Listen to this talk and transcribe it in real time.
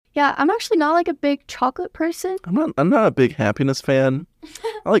Yeah, I'm actually not like a big chocolate person. I'm not a big happiness fan.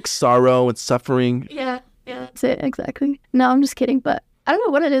 I like sorrow and suffering. Yeah, that's it, exactly. No, I'm just kidding, but I don't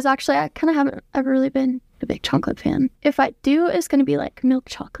know what it is, actually. I kind of haven't ever really been a big chocolate fan. If I do, it's going to be like milk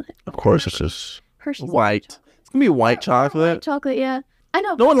chocolate. Of course, it's just Hershey's white. It's going to be white chocolate. White chocolate, yeah. I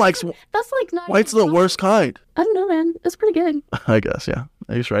know. No one likes... That's like not... White's the worst kind. I don't know, man. It's pretty good. I guess, yeah.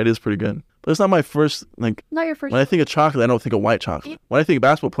 I guess, right, it is pretty good. But it's not my first, like... Not your first... When I think of chocolate, I don't think of white chocolate. When I think of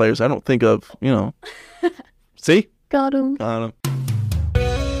basketball players, I don't think of, See? Got him.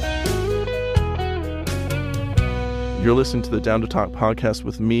 You're listening to the Down to Talk podcast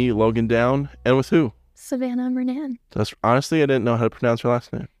with me, Logan Down, and with who? Savannah Murnan. That's honestly, I didn't know how to pronounce her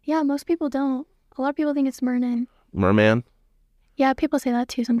last name. Yeah, most people don't. A lot of people think it's Murnan. Merman? Yeah, people say that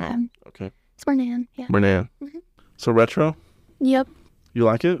too sometimes. Oh, okay. It's Murnan, yeah. Murnan. Mm-hmm. So retro? Yep. You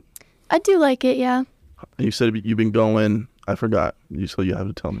like it? I do like it, yeah. You said you've been going, I forgot. So you have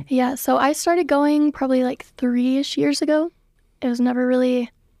to tell me. Yeah, so I started going probably like 3-ish years ago. It was never really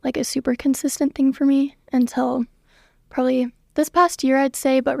like a super consistent thing for me until probably this past year, I'd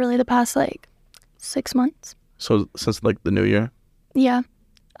say, but really the past like 6 months. So since like the new year? Yeah,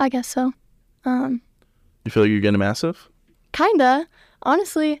 I guess so. You feel like you're getting massive? Kinda.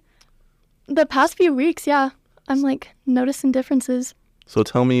 Honestly, the past few weeks, yeah, I'm like noticing differences. So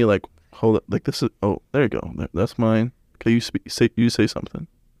tell me, like, hold it, like this is, oh, there you go. That's mine. Okay, you say something.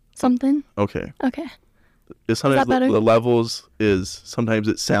 Something? Okay. Okay. It's sometimes the levels is, sometimes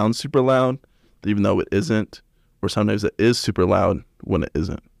it sounds super loud, even though it isn't, or sometimes it is super loud when it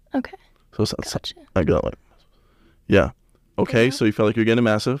isn't. Okay. So gotcha. I got like, yeah. Okay, so you feel like you're getting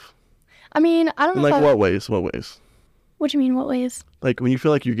massive? I mean, I don't know. Like what ways? What ways? What do you mean, what ways? Like when you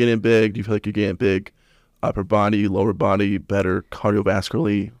feel like you're getting big, do you feel like you're getting big, upper body, lower body, better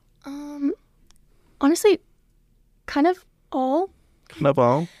cardiovascularly? Honestly, kind of all. Kind of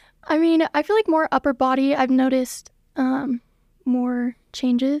all? I mean, I feel like more upper body, I've noticed more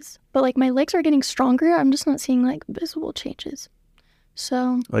changes. But like my legs are getting stronger. I'm just not seeing like visible changes.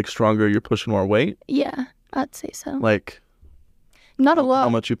 So. Like stronger, you're pushing more weight? Yeah, I'd say so. Like. Not a lot. How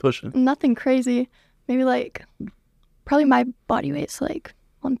much you pushing? Nothing crazy. Maybe like, probably my body weight's like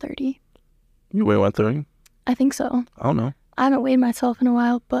 130. You weigh 130? I think so. I don't know. I haven't weighed myself in a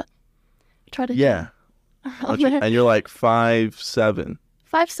while, but try to. Yeah. And you're like 5'7".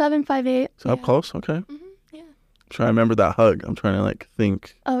 5'7", 5'8". So up close? Okay. Mm-hmm, yeah. Trying to remember that hug. I'm trying to like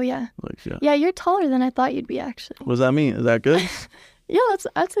think. Oh, yeah. Like, yeah. Yeah, you're taller than I thought you'd be, actually. What does that mean? Is that good? Yeah,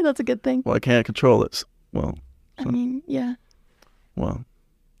 I'd say that's a good thing. Well, I can't control it. Well. I mean, yeah. Well,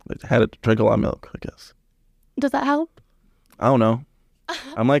 I had to drink a lot of milk, I guess. Does that help? I don't know.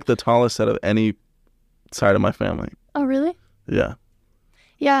 I'm like the tallest out of any side of my family. Oh, really? Yeah.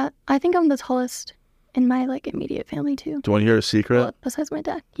 Yeah, I think I'm the tallest in my like immediate family too. Do you want to hear a secret? Well, besides my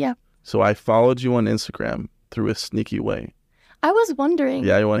dad, yeah. So I followed you on Instagram through a sneaky way. I was wondering.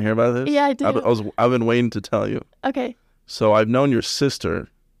 Yeah, you want to hear about this? Yeah, I do. I've been waiting to tell you. Okay. So I've known your sister.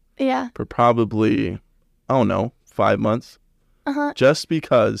 Yeah. For probably, I don't know, 5 months. Uh-huh. Just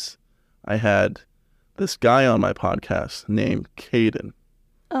because I had this guy on my podcast named Caden.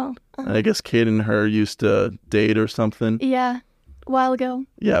 Oh. And I guess Caden and her used to date or something. Yeah. A while ago.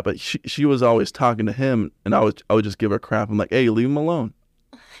 Yeah, but she was always talking to him, and I would just give her crap. I'm like, hey, leave him alone.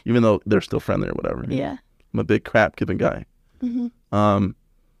 Even though they're still friendly or whatever. Yeah. I'm a big crap giving guy. Mm-hmm.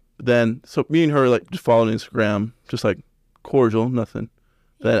 Then, so me and her like just followed Instagram, just like cordial, nothing.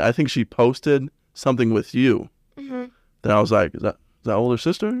 Yeah. Then I think she posted something with you. Mm-hmm. Then I was like, is that older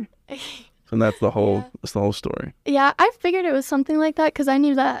sister? And that's the whole story. Yeah, I figured it was something like that because I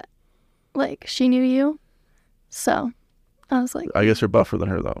knew that, like, she knew you. So, I was like... I guess you're buffer than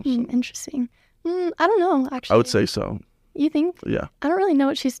her, though. So. Interesting. I don't know, actually. I would say so. You think? Yeah. I don't really know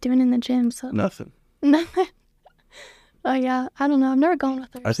what she's doing in the gym, so... Nothing. Nothing? Oh, yeah. I don't know. I've never gone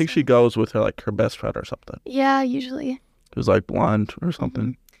with her. I think she goes with her best friend or something. Yeah, usually. Who's like blonde or something.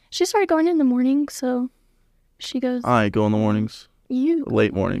 Mm-hmm. She started going in the morning, so she goes... I go in the mornings. You?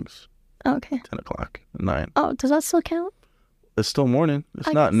 Late mornings. Oh, okay. 10 o'clock, 9. Oh, does that still count? It's still morning.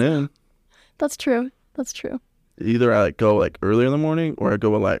 It's not noon. So. That's true. That's true. Either I go earlier in the morning or I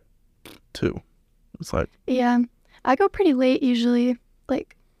go at 2. It's like... Yeah. I go pretty late usually,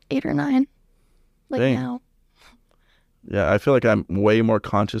 8 or 9. Dang. Now. Yeah, I feel like I'm way more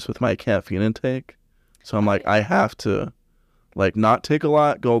conscious with my caffeine intake. So I'm like, I have to not take a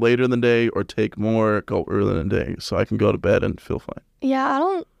lot, go later in the day, or take more, go earlier in the day, so I can go to bed and feel fine. Yeah,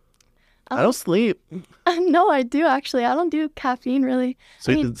 I don't sleep. No, I do actually. I don't do caffeine really.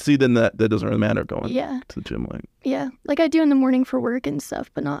 So see, then that doesn't really matter going to the gym. Yeah, I do in the morning for work and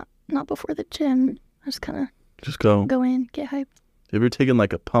stuff, but not before the gym. I just kind of just go in, get hyped. Have you ever taken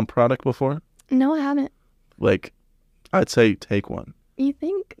like a pump product before? No, I haven't. Like, I'd say take one. You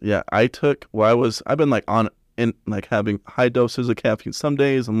think? Yeah, I've been like like having high doses of caffeine some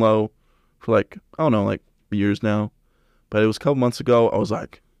days and low for like, I don't know, like years now. But it was a couple months ago, I was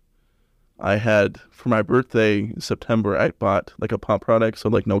like, I had, for my birthday in September, I bought like a pump product, so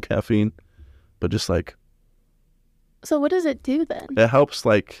like no caffeine, but just like. So what does it do then? It helps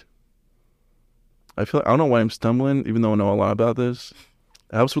like, I don't know why I'm stumbling, even though I know a lot about this.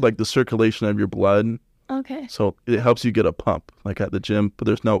 It helps with like the circulation of your blood. Okay. So it helps you get a pump like at the gym, but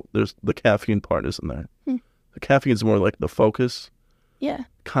there's the caffeine part isn't there. The caffeine is more like the focus. Yeah.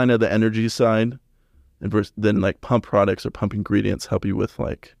 Kind of the energy side. And then like pump products or pump ingredients help you with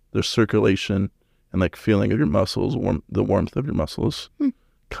like their circulation and like feeling of your muscles, the warmth of your muscles,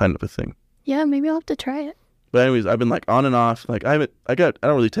 kind of a thing. Yeah, maybe I'll have to try it. But anyways, I've been like on and off. Like I don't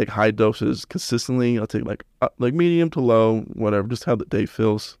really take high doses consistently. I'll take like medium to low, whatever, just how the day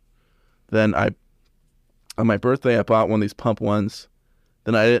feels. Then on my birthday, I bought one of these pump ones.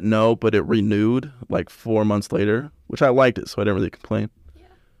 Then I didn't know, but it renewed like 4 months later, which I liked it, so I didn't really complain. Yeah.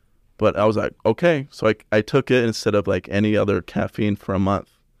 But I was like, okay. So I took it instead of like any other caffeine for a month.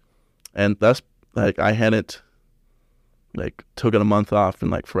 And that's like, I hadn't like took it a month off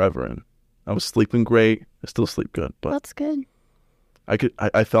and like forever. And I was sleeping great. I still sleep good. But that's good.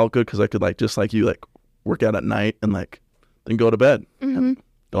 I felt good because I could like, just like you, like work out at night and like then go to bed. Mm-hmm.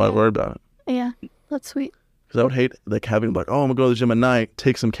 Don't have to worry about it. Yeah, that's sweet. Because I would hate like having like, oh, I'm going to go to the gym at night,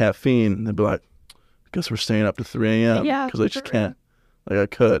 take some caffeine, and they'd be like, I guess we're staying up to 3 a.m. Yeah. Because I just can't. Like I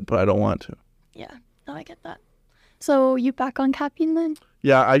could, but I don't want to. Yeah. No, I get that. So you back on caffeine then?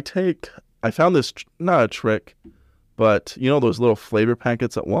 Yeah, I found this, not a trick, but you know those little flavor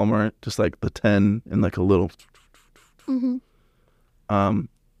packets at Walmart? Just like the 10 and like a little. Mm-hmm.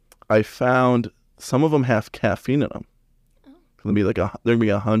 I found some of them have caffeine in them. Oh. They're going to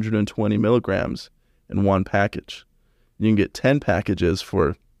be 120 milligrams in one package. You can get 10 packages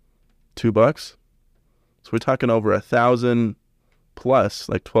for $2. So we're talking over 1,000 plus,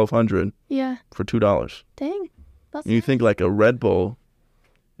 like 1,200. Yeah. For $2. Dang. That's and you think like a Red Bull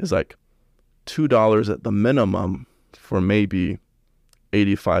is like $2 at the minimum for maybe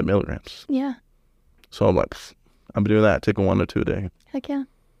 85 milligrams. Yeah. So I'm like, I'm doing that, taking 1 or 2 a day. Heck yeah.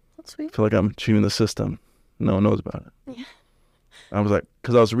 That's sweet. I feel like I'm cheating the system. No one knows about it. Yeah. I was like,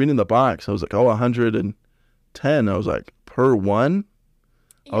 because I was reading the box, I was like, 110. I was like, per one?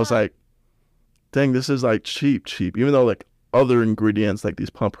 Yeah. I was like, dang, this is like cheap. Even though like other ingredients, like these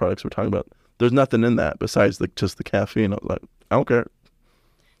pump products we're talking about, there's nothing in that besides like just the caffeine. I was like, I don't care.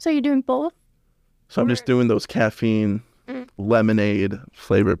 So you're doing both? So I'm just doing those caffeine lemonade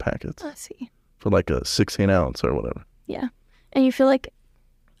flavored packets. I see. For like a 16 ounce or whatever. Yeah. And you feel like,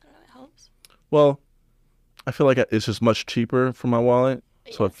 I don't know, it helps? Well, I feel like it's just much cheaper for my wallet.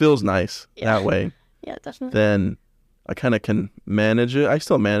 Yeah. So it feels nice that way. Yeah, definitely. Then I kind of can manage it. I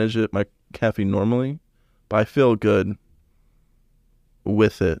still manage it, my caffeine normally, but I feel good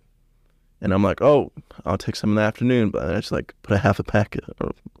with it. And I'm like, oh, I'll take some in the afternoon, but I just like put a half a packet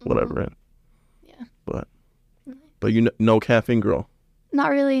or whatever in. Yeah. But you no caffeine girl? Not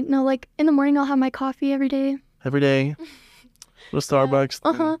really. No, like in the morning I'll have my coffee every day. Every day? With Starbucks?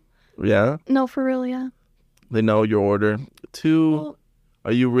 Uh-huh. Yeah? No, for real, yeah. They know your order. Well,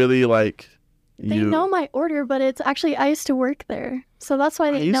 are you really like... They know my order, but it's actually, I used to work there. So that's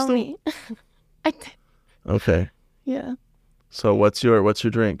why they know me. Okay. Yeah. So what's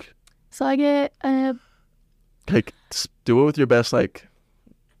your drink? So I get like, do it with your best like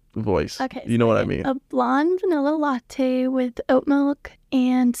voice. Okay. You know what I mean? A blonde vanilla latte with oat milk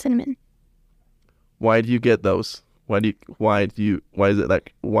and cinnamon. Why do you get those? Why is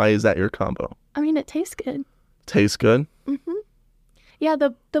that your combo? I mean, it tastes good. Tastes good? Mm-hmm. Yeah,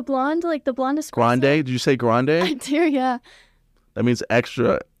 the blonde, like the blonde espresso. Grande? Did you say grande? I do, yeah. That means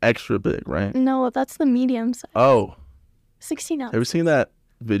extra big, right? No, that's the medium size. Oh. 16 ounce. Have you seen that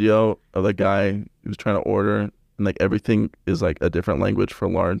video of the guy who was trying to order and like everything is like a different language for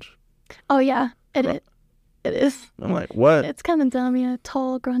large? Oh, yeah. It is. I'm like, what? It's kind of dumb, yeah.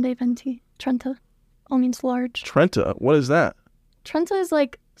 Tall, grande, venti. Trenta. All means large. Trenta? What is that? Trenta is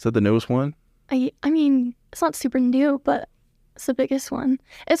like... Is that the newest one? I mean, it's not super new, but it's the biggest one.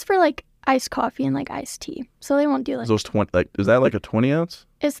 It's for like iced coffee and like iced tea. So they won't do like... Those 20, like, is that like a 20 ounce?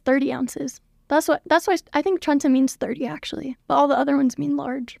 It's 30 ounces. That's why I think Trenta means 30 actually. But all the other ones mean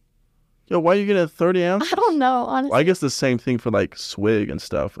large. Yo, why are you getting a 30 ounce? I don't know, honestly. Well, I guess the same thing for like swig and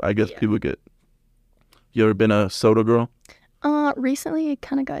stuff. I guess people get... You ever been a soda girl? Recently I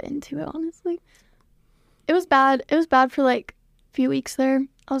kind of got into it, honestly. It was bad. It was bad for like a few weeks there.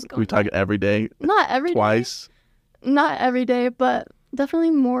 I was going... We talking every day? Not every Twice? day. Not every day, but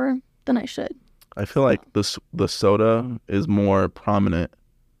definitely more than I should. I feel like the soda is more prominent,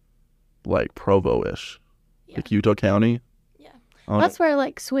 like Provo-ish, like Utah County. Yeah, that's where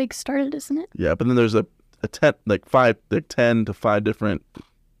like Swig started, isn't it? Yeah, but then there's a 10 to 5 different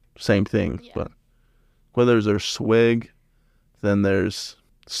same thing. Yeah. But whether there's Swig, then there's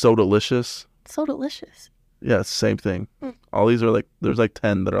Sodalicious. Sodalicious. Yeah, it's the same thing. All these are like there's like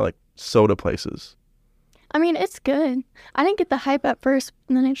 10 that are like soda places. I mean, it's good. I didn't get the hype at first,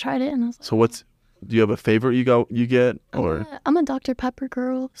 and then I tried it, and I was like, so do you have a favorite you get, or? I'm a Dr. Pepper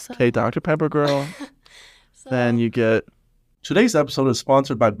girl. So. Okay, Dr. Pepper girl. Then you get. Today's episode is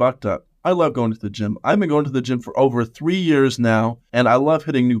sponsored by Bucked Up. I love going to the gym. I've been going to the gym for over 3 years now, and I love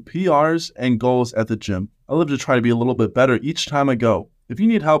hitting new PRs and goals at the gym. I love to try to be a little bit better each time I go. If you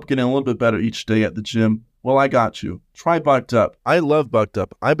need help getting a little bit better each day at the gym, well, I got you. Try Bucked Up. I love Bucked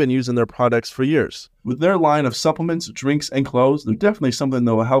Up. I've been using their products for years. With their line of supplements, drinks, and clothes, they're definitely something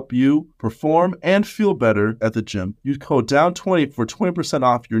that will help you perform and feel better at the gym. Use code DOWN20 for 20%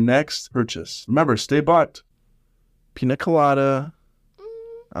 off your next purchase. Remember, stay bucked. Pina colada.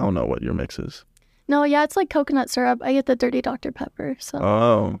 I don't know what your mix is. No, yeah, it's like coconut syrup. I get the dirty Dr. Pepper,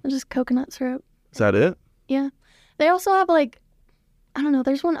 so it's just coconut syrup. Is that it? Yeah. They also have like, I don't know,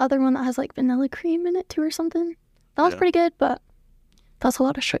 there's one other one that has like vanilla cream in it too or something. That one's pretty good, but that's a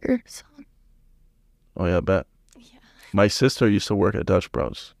lot of sugar. So. Oh, yeah, I bet. Yeah. My sister used to work at Dutch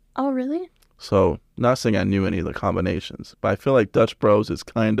Bros. Oh, really? So, not saying I knew any of the combinations, but I feel like Dutch Bros is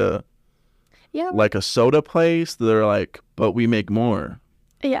kind of like a soda place. They're like, but we make more.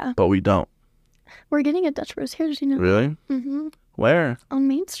 Yeah. But we don't. We're getting a Dutch Bros here, did you know? Really? Mm-hmm. Where? On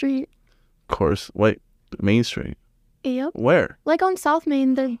Main Street. Of course. Wait, Main Street? Yep. Where? Like on South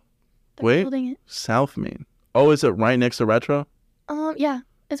Main, they're building it. South Main. Oh, is it right next to Retro? Yeah.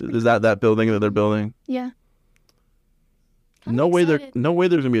 Is that building that they're building? Yeah. No way there's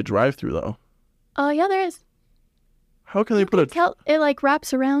gonna be a drive-through though. Oh, yeah, there is. How can they put it like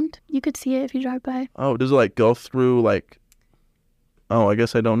wraps around. You could see it if you drive by. Oh, does it like go through like? Oh, I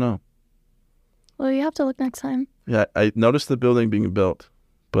guess I don't know. Well, you have to look next time. Yeah, I noticed the building being built,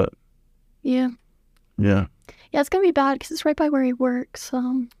 but. Yeah. Yeah. Yeah, it's gonna be bad because it's right by where he works.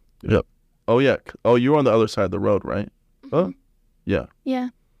 Yep. Oh yeah. Oh, you're on the other side of the road, right? Mm-hmm. Oh. Yeah. Yeah.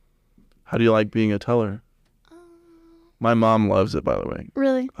 How do you like being a teller? My mom loves it, by the way.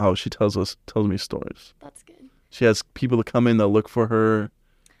 Really? Oh, she tells me stories. That's good. She has people that come in that look for her.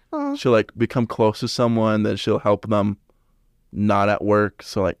 Oh. She'll like become close to someone, then she'll help them not at work,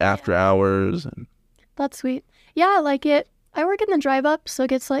 so like after hours. And that's sweet. Yeah, I like it. I work in the drive up, so it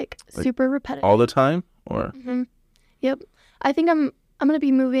gets like super repetitive. All the time? Or? Mm-hmm. Yep. I think I'm gonna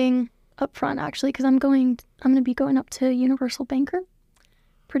be moving up front actually because I'm gonna be going up to Universal Banker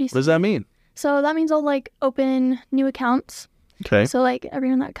pretty soon. What does that mean? So that means I'll like open new accounts. Okay. So like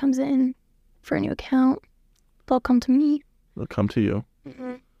everyone that comes in for a new account, they'll come to me. They'll come to you.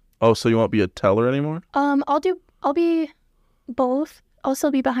 Mm-hmm. Oh, so you won't be a teller anymore? I'll be both. I'll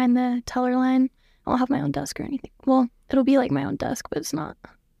still be behind the teller line. I won't have my own desk or anything. Well, it'll be like my own desk, but it's not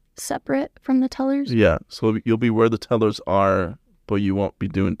separate from the tellers. Yeah. So you'll be where the tellers are, but you won't be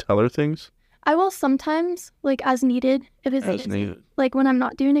doing teller things? I will sometimes, like as needed. If it's as needed. Like when I'm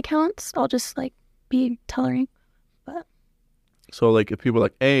not doing accounts, I'll just like be tellering. But so like if people are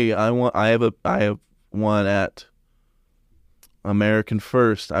like, hey, I have one at American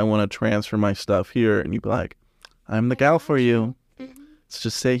First. I want to transfer my stuff here, and you'd be like, I'm the gal for you. Mm-hmm. Let's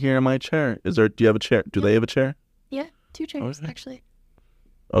just stay here in my chair. Do you have a chair? Do they have a chair? Yeah, 2 chairs actually.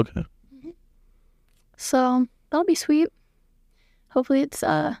 Okay. Mm-hmm. So that'll be sweet. Hopefully it's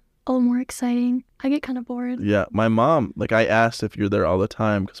a little more exciting. I get kind of bored. Yeah, my mom, like I asked if you're there all the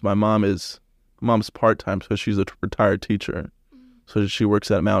time because my mom's part-time, so she's a retired teacher. So she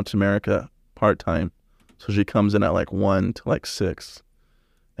works at Mountain America part-time. So she comes in at like 1 to like 6.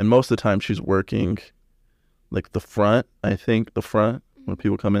 And most of the time she's working like the front when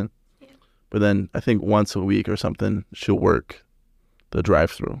people come in. Yeah. But then I think once a week or something, she'll work the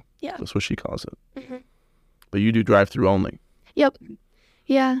drive-through. Yeah. That's what she calls it. Mm-hmm. But you do drive-through only. Yep.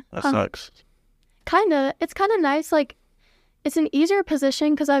 Yeah. That sucks. Kinda. It's kind of nice. Like, it's an easier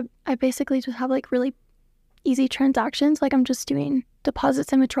position because I basically just have like really easy transactions. Like I'm just doing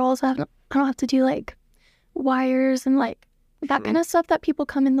deposits and withdrawals. I don't have to do like wires and like that kind of stuff that people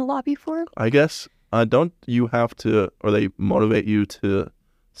come in the lobby for. I guess. Don't you have to, or they motivate you to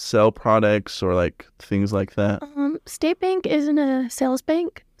sell products or like things like that? State Bank isn't a sales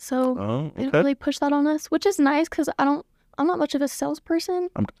bank, so they don't really push that on us, which is nice because I'm not much of a salesperson.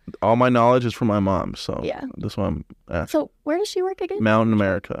 All my knowledge is from my mom, so yeah. That's why I'm asking. So where does she work again? Mountain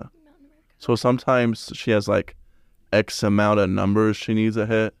America. So sometimes she has like X amount of numbers she needs to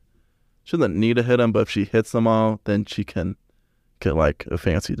hit. She doesn't need to hit them, but if she hits them all, then she can get like a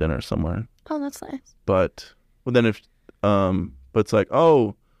fancy dinner somewhere. Oh, that's nice. But then if but it's like,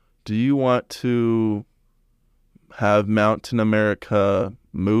 oh, do you want to have Mountain America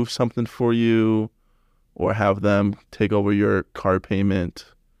move something for you, or have them take over your car payment,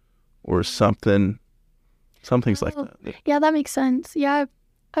 or something? Some things like that. Yeah, that makes sense. Yeah,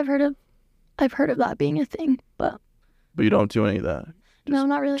 I've heard of that being a thing, but you don't do any of that. No,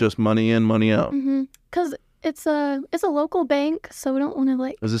 not really. Just money in, money out. Because it's a local bank, so we don't want to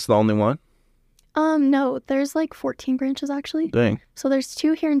like. Is this the only one? No, there's like 14 branches actually. Dang. So there's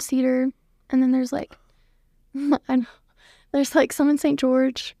 2 here in Cedar, and then there's like, there's like some in St.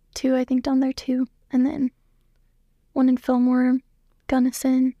 George, 2 I think down there too, and then 1 in Fillmore,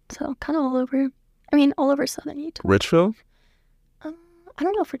 Gunnison, so kind of all over. I mean, all over southern Utah. Richfield? I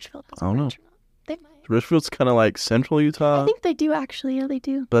don't know if Richfield has I don't know. Or not. They might. Richfield's kind of like central Utah. I think they do actually. Yeah, they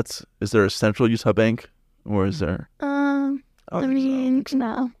do. But is there a central Utah bank, or is there? I mean,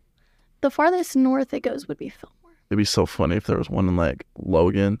 no. The farthest north it goes would be Fillmore. It'd be so funny if there was one in like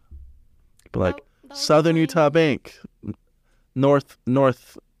Logan, but like that Southern Utah Bank, North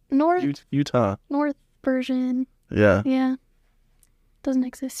Utah. North version. Yeah. Yeah. Doesn't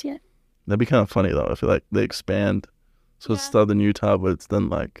exist yet. That'd be kind of funny though. I feel like they expand, so it's Southern Utah, but it's then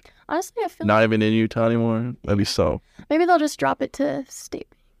like honestly, I feel not even in Utah anymore. That'd be so. Maybe they'll just drop it to state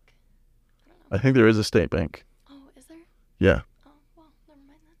bank. I think there is a state bank. Oh, is there? Yeah. Oh, well, never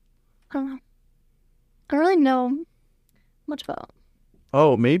mind then. I don't know. I don't really know much about.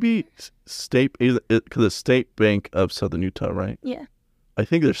 Oh, maybe state, because it's State Bank of Southern Utah, right? Yeah. I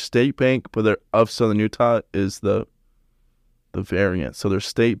think there's State Bank, but they're of Southern Utah is the variant. So there's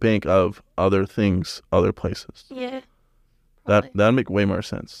State Bank of other things, other places. Yeah. That'd make way more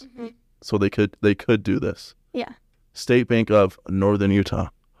sense. Mm-hmm. So they could do this. Yeah. State Bank of Northern Utah.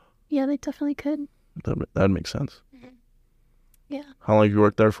 Yeah, they definitely could. That'd make sense. Mm-hmm. Yeah. How long have you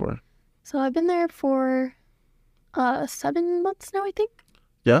worked there for? So I've been there for 7 months now, I think.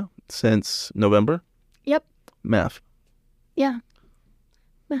 Yeah, since November? Yep. Math. Yeah.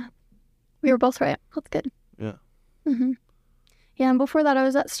 Math. We were both right. That's good. Yeah. Mm-hmm. Yeah, and before that I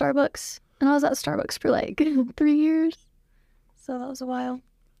was at Starbucks. And I was at Starbucks for like 3 years. So that was a while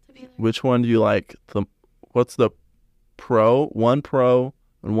to be there. Which one do you like? What's the one pro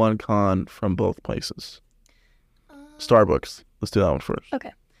and one con from both places? Starbucks. Let's do that one first.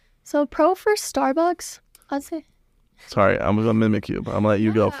 Okay. So pro for Starbucks, I'd say. Sorry, I'm going to mimic you, but I'm going to let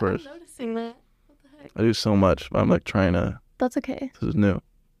you go first. I'm noticing that. What the heck? I do so much, but I'm like trying to. That's okay. This is new.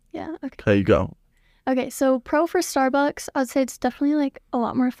 Yeah, okay. Okay, you go. Okay, so pro for Starbucks, I'd say it's definitely like a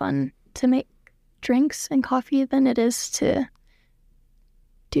lot more fun to make drinks and coffee than it is to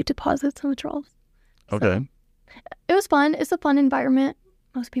do deposits and withdrawals. Okay. So, it was fun. It's a fun environment.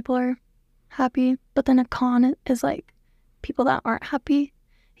 Most people are happy, but then a con is like people that aren't happy.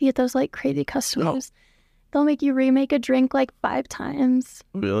 You get those like crazy customers. They'll make you remake a drink like 5 times.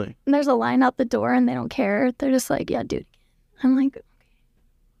 Really? And there's a line out the door and they don't care. They're just like, yeah, dude. I'm like, okay.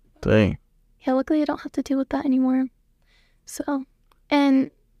 Dang. Yeah, luckily I don't have to deal with that anymore. So,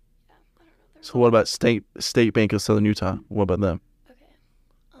 and... So what about State Bank of Southern Utah? What about them?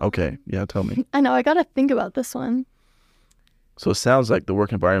 Okay, yeah, tell me. I know, I gotta think about this one. So it sounds like the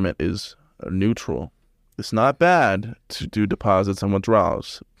work environment is neutral. It's not bad to do deposits and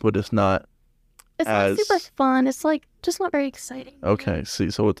withdrawals, but it's not not super fun. It's like just not very exciting. Okay, see,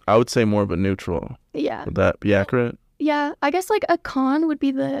 so I would say more of a neutral. Yeah. Would that be accurate? Yeah, I guess like a con would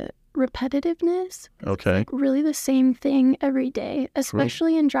be the repetitiveness. Okay. It's like really the same thing every day,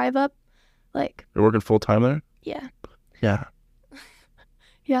 especially in drive up. Like you're working full time there? Yeah. Yeah.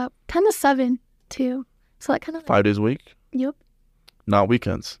 Yeah, kind of 7 too. So like kind of 5 days a week? Yep. Not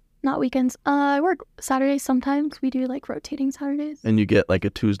weekends. Not weekends. I work Saturdays sometimes. We do like rotating Saturdays. And you get like a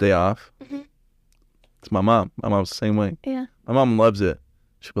Tuesday off? Mm-hmm. It's my mom. My mom's the same way. Yeah. My mom loves it.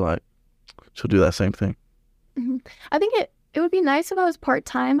 She'll be like, she'll do that same thing. Mm-hmm. I think it would be nice if I was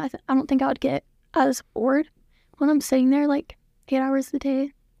part-time. I don't think I would get as bored when I'm sitting there like 8 hours a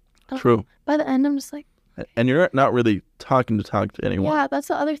day. True. By the end, I'm just like... And you're not really talking to anyone. Yeah, that's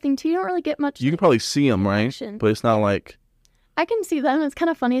the other thing too. You don't really get much... You can probably see them, right? But it's not like... I can see them. It's kind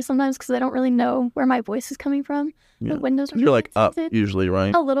of funny sometimes because I don't really know where my voice is coming from. Yeah. The windows are You're like tinted. up usually,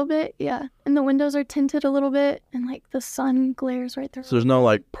 right? A little bit, yeah. And the windows are tinted a little bit and like the sun glares right through. So there's no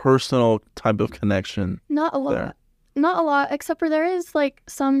like personal type of connection. Not a lot. There. Not a lot, except for there is like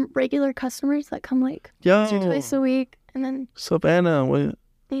some regular customers that come like once or twice a week. And then... Savannah, wait.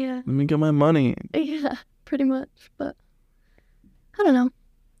 Yeah. Let me get my money. Yeah, pretty much. But I don't know.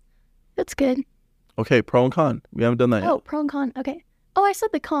 It's good. Okay, pro and con. We haven't done that Oh, yet. pro and con. Okay. Oh, I said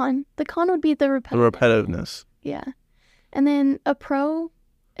the con. The con would be the The repetitive. repetitiveness. Yeah. And then a pro,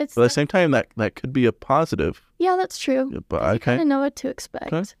 it's But at the same time, that could be a positive. yeah, that's true. Yeah, but 'Cause you kind okay. of know what to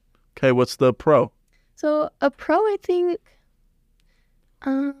expect. Okay. Okay, what's the pro? So a pro, I think,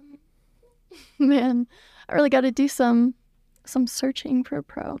 man, I really got to do some searching for a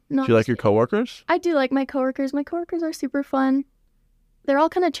pro. No, Do you like your coworkers? I do like my coworkers. My coworkers are super fun. They're all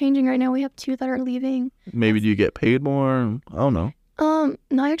kind of changing right now. We have 2 that are leaving. Maybe do you get paid more? I don't know.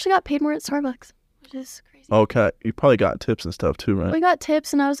 No, I actually got paid more at Starbucks, which is crazy. Okay, you probably got tips and stuff too, right? We got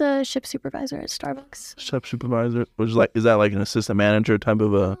tips, and I was a shift supervisor at Starbucks. Chef supervisor, which is is that like an assistant manager type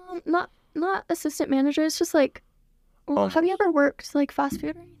of a? Not assistant manager. It's just like, well, have you ever worked like fast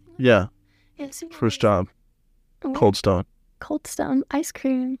food or anything? Yeah, Yeah, so first job, Oh, Cold Stone. Cold Stone ice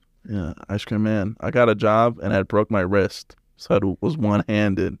cream. Yeah, ice cream man. I got a job and I broke my wrist, so I was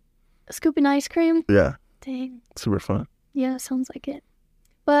one-handed. Scooping ice cream. Yeah, Dang. super fun. Yeah, sounds like it.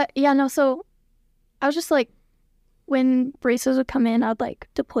 But yeah, no. So I was just like, when baristas would come in, I'd like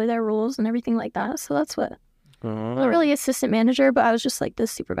deploy their rules and everything like that. So that's what. I'm not really assistant manager, but I was just like the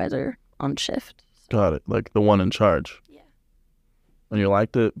supervisor on shift. Got it. Like the one in charge. Yeah. And you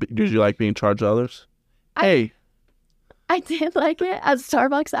liked it? Did you like being in charge of others? Hey, I did like it at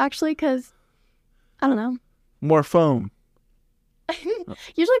Starbucks actually, because I don't know. more foam.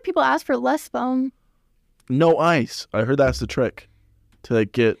 Usually people ask for less foam. No ice. I heard that's the trick to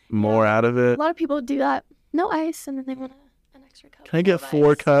like get more out of A it. lot of people do that. No ice, and then they want an extra cup. Can I get of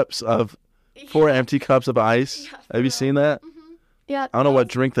 4 ice. cups of 4 empty cups of ice? Yeah, Have you seen that? Yeah. I don't know what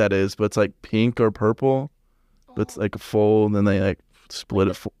drink that is, but it's like pink or purple. But it's like full, and then they like split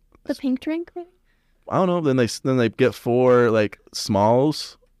it. The pink drink, maybe? I don't know. Then they get 4 like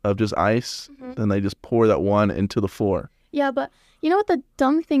smalls of just ice. Then they just pour that one into the 4. Yeah, but you know what the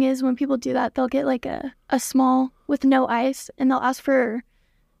dumb thing is when people do that? They'll get like a small with no ice, and they'll ask for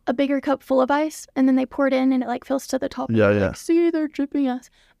a bigger cup full of ice, and then they pour it in, and it like fills to the top. Yeah, and they're yeah. Like, see, they're dripping us.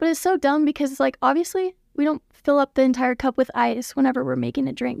 But it's so dumb because it's like, obviously, we don't fill up the entire cup with ice whenever we're making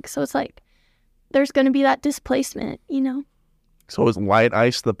a drink. So it's like, there's going to be that displacement, you know? So is light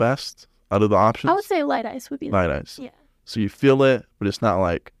ice the best out of the options? I would say light ice would be light ice. Yeah. So you feel it, but it's not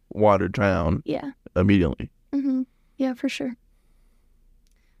like watered down Yeah. immediately. Mm-hmm. Yeah, for sure.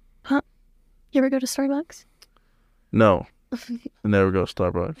 Huh? You ever go to Starbucks? No, I never go to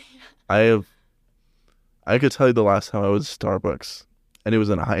Starbucks. I could tell you the last time I was at Starbucks, and it was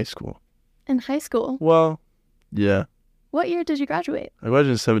in high school. In high school? Well, yeah. What year did you graduate? I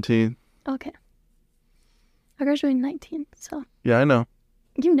graduated in 17. Okay. I graduated in 19, so Yeah, I know.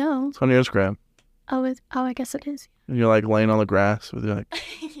 you know. It's on your Instagram. Oh, I guess it is. And you're like laying on the grass with your like,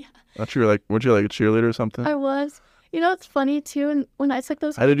 Yeah. I thought you were like, weren't you like a cheerleader or something? I was. You know, it's funny too, and when I took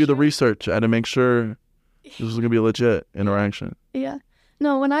those I had to do the pictures- research. I had to make sure this was going to be a legit interaction. Yeah.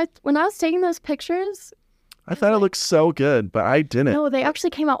 No, when I was taking those pictures, I thought it looked so good, but I didn't. no, they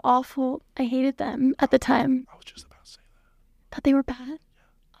actually came out awful. I hated them at the time. I was just about to say that. Thought they were bad.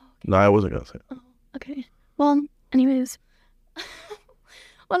 No, I wasn't going to say it. Oh, okay. Well, anyways,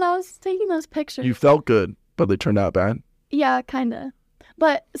 when I was taking those pictures, You felt good, but they turned out bad? yeah, kinda.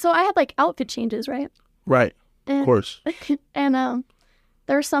 But so I had like outfit changes, right? Right. And, Of course. And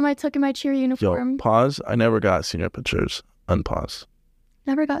there were some I took in my cheer Yo, uniform. pause. I never got senior pictures. Unpause.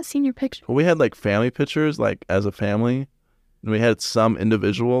 Never got senior pictures. But we had like family pictures, like as a family, and we had some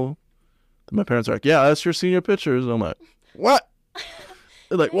individual. My parents are like, "Yeah, that's your senior pictures." I'm like, "What?"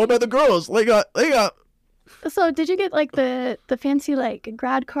 They're like, "What about the girls? They got." So did you get like the fancy like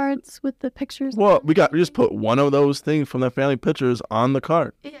grad cards with the pictures? Well, we just put one of those things from the family pictures on the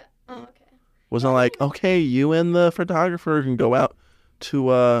card. Yeah. Oh, okay. Wasn't like, okay, you and the photographer can go out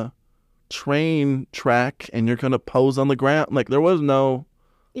to a train track and you're gonna pose on the ground. Like there was nothing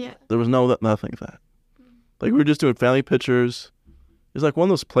of that. Like we were just doing family pictures. It's like one of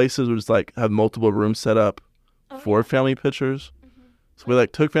those places where it's like have multiple rooms set up for family pictures. So we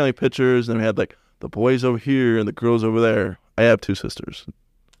like took family pictures and we had like the boys over here and the girls over there. I have 2 sisters,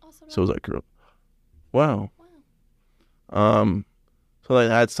 so it was like, girl, wow. So like,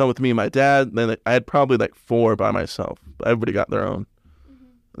 I had some with me and my dad. Then I had probably like 4 by myself. But everybody got their own.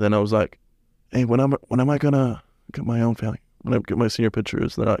 Then I was like, hey, when am I gonna get my own family? When I get my senior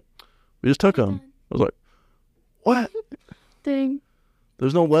pictures? They're like, we just took them. I was like, what? Dang.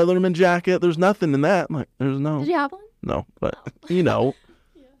 There's no Leatherman jacket. There's nothing in that. I'm like, there's no. Did you have one? No, but you know,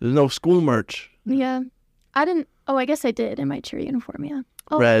 there's no school merch. Yeah. I didn't. Oh, I guess I did in my cheer uniform. Yeah.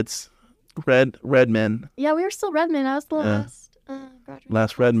 Oh. Red men. Yeah, we were still Redmen. I was the last graduate.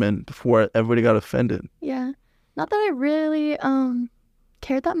 Last red men before everybody got offended. Yeah. Not that I really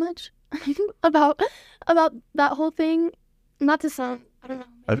cared that much about that whole thing. Not to sound, I don't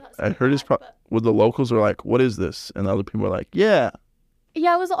know. I heard it's with the locals are like, what is this? And the other people are like, yeah.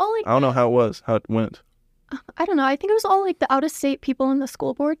 Yeah, it was all like. I don't know how it went. I don't know. I think it was all like the out of state people in the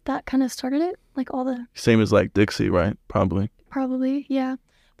school board that kind of started it. Like all the. Same as like Dixie, right? Probably, yeah.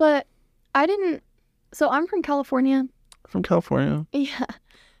 But I didn't. So I'm from California. From California? Yeah.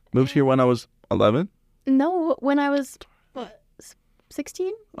 Moved here when I was 11? No, when I was,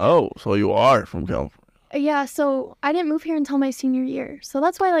 16? Oh, so you are from California. Yeah, so I didn't move here until my senior year. So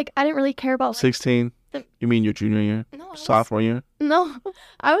that's why, like, I didn't really care about, like, 16? You mean your junior year? No. Sophomore year? No,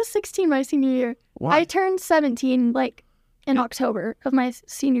 I was 16 my senior year. Why? I turned 17, like, in October of my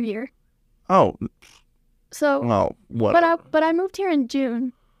senior year. Oh. So. Oh, whatever. But I moved here in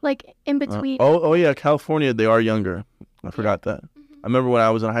June, like, in between. Oh, yeah, California, they are younger. I forgot that. Mm-hmm. I remember when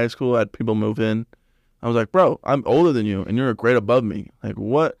I was in high school, I had people move in. I was like, bro, I'm older than you, and you're a grade above me. Like,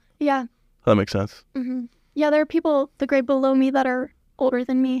 what? Yeah. That makes sense. Mm-hmm. Yeah, there are people the grade below me that are older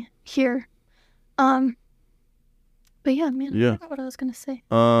than me here. But yeah, man, I forgot what I was going to say.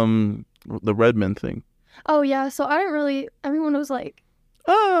 The Redmond thing. Oh, yeah, so I didn't really, everyone was like,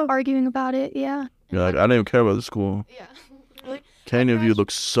 arguing about it, yeah. You're like, I didn't even care about the school. Yeah, really. Canyon View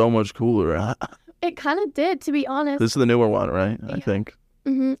looks so much cooler. It kind of did, to be honest. This is the newer one, right? Yeah. I think.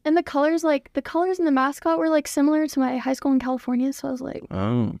 Mm-hmm. And the colors in the mascot were like similar to my high school in California, so I was like,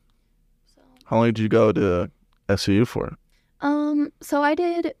 oh. So. How long did you go to SUU for? So I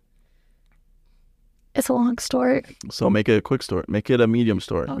did. It's a long story. So make it a quick story. Make it a medium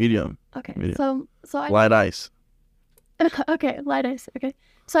story. Okay. Medium. Okay. Medium. So I light ice. Okay, light ice. Okay.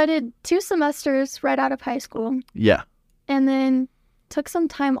 So I did 2 semesters right out of high school. Yeah. And then took some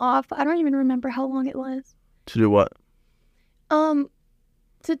time off. I don't even remember how long it was. To do what?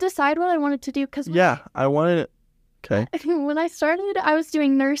 To decide what I wanted to do, because I wanted it. Okay. When I started, I was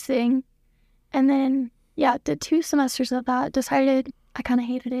doing nursing, and then did 2 semesters of that. Decided I kind of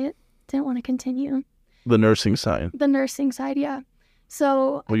hated it. Didn't want to continue. The nursing side. The nursing side, yeah.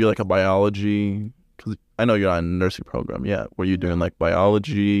 So. Were you like a biology? Because I know you're not in a nursing program yet. Were you doing like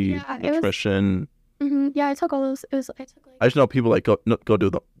biology, nutrition? Yeah, I took all those. I just know people like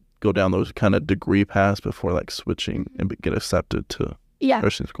go down those kind of degree paths before like switching and get accepted to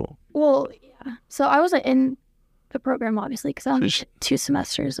nursing school. Well, yeah. So I wasn't in the program obviously because I only did 2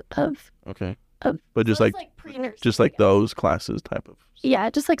 semesters of. Okay. But just like just like those classes type of.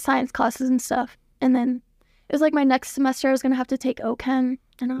 Yeah, just like science classes and stuff, and then it was like my next semester I was gonna have to take OChem,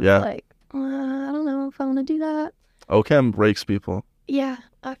 and I was like, I don't know if I want to do that. OChem breaks people. Yeah,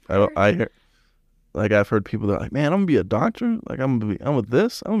 I hear. Like, I've heard people that are like, man, I'm going to be a doctor. Like, I'm with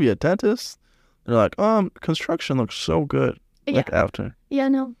this. I'm going to be a dentist. They're like, construction looks so good. Yeah. Like, after. Yeah,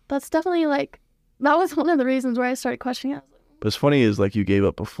 no, that's definitely, like, that was one of the reasons why I started questioning it. But it's funny is, like, you gave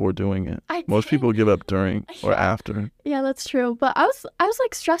up before doing it. Most people give up during or after. Yeah, that's true. But I was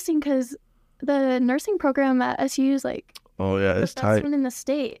like, stressing because the nursing program at SU is, like, oh, yeah, it's tight. The best one in the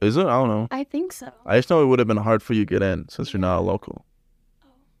state. Is it? I don't know. I think so. I just know it would have been hard for you to get in since you're not a local.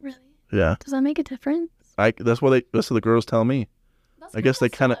 Really? Yeah. Does that make a difference? That's what the girls tell me. I guess they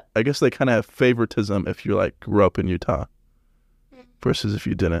kind of have favoritism if you like grew up in Utah versus if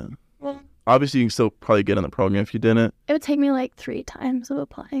you didn't. Well, obviously you can still probably get in the program if you didn't. It would take me like 3 times of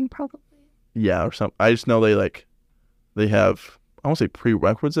applying probably. Yeah, or something. I just know they have, I won't say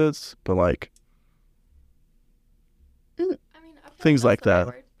prerequisites, but like things like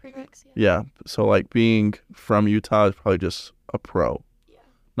that. Yeah. So like being from Utah is probably just a pro. Yeah.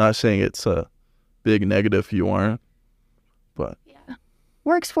 Not saying it's a big negative if you aren't, but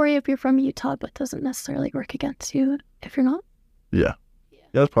works for you if you're from Utah, but doesn't necessarily work against you if you're not. Yeah.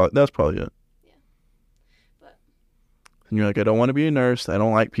 That's probably it. Yeah. But and you're like, I don't want to be a nurse. I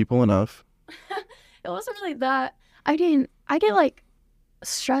don't like people enough. It wasn't really that. I get like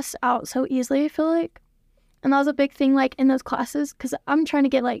stressed out so easily, I feel like. And that was a big thing like in those classes because I'm trying to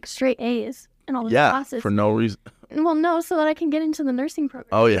get like straight A's in all those classes. Yeah, for no reason. Well, no, so that I can get into the nursing program.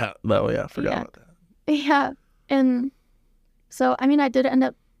 Oh, yeah. I forgot about that. Yeah. And so, I mean, I did end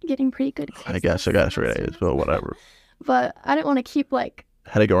up getting pretty good grades. I guess I got straight A's, but whatever. But I didn't want to keep like...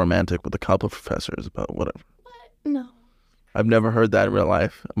 Had to go romantic with a couple of professors, but whatever. What? No. I've never heard that in real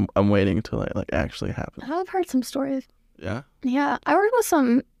life. I'm waiting until it like actually happens. I've heard some stories. Yeah? Yeah. I worked with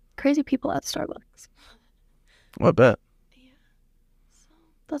some crazy people at Starbucks. Well, I bet. Yeah. So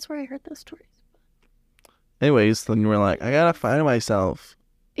that's where I heard those stories. Anyways, then you were like, I gotta find myself.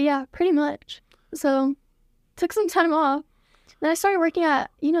 Yeah, pretty much. So, took some time off. Then I started working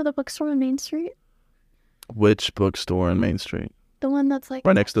at, the bookstore on Main Street. Which bookstore on Main Street? The one that's like...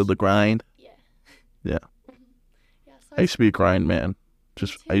 Right next to The Grind? Yeah. Yeah. Mm-hmm. Yeah, so I used to be a grind man.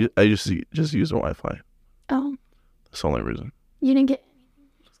 I just use the Wi-Fi. Oh, That's the only reason. you didn't get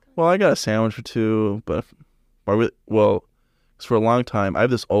Well, I got a sandwich or two, but well, 'cause for a long time, I have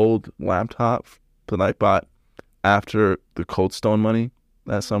this old laptop that I bought after the Cold Stone money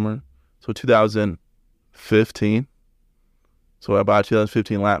that summer. So 2015. So I bought a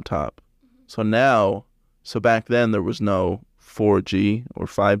 2015 laptop. So back then there was no 4G or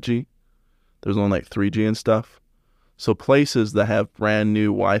 5G. There was only like 3G and stuff. So places that have brand new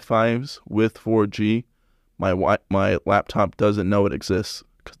Wi-Fi's with 4G, my laptop doesn't know it exists.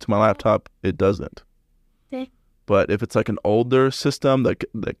 'Cause to my laptop, it doesn't. Okay. But if it's like an older system that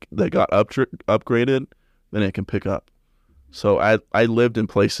got upgraded, then it can pick up. So I lived in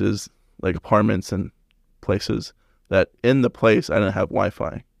places like apartments and places that in the place I didn't have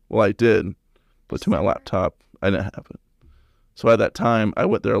Wi-Fi. Well, I did, but to my laptop, I didn't have it. So at that time, I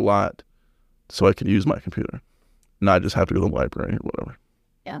went there a lot so I could use my computer, not just have to go to the library or whatever.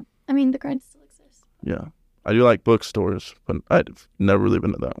 Yeah. I mean, the grind still exists. Yeah. I do like bookstores, but I've never really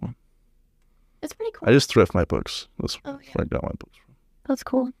been to that one. It's pretty cool. I just thrift my books. That's Oh, where yeah. I got my books from. That's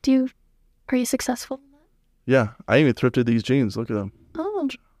cool. Are you successful in that? Yeah, I even thrifted these jeans. Look at them. Oh,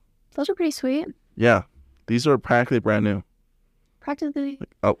 those are pretty sweet. Yeah, these are practically brand new. Practically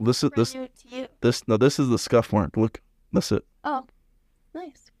Oh, this brand new to you. this is the scuff mark. Look, that's it. Oh,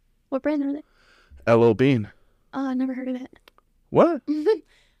 nice. What brand are they? LL Bean. Oh, I never heard of it. What?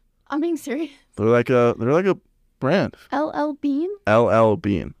 I'm being serious. They're like a brand. LL Bean? LL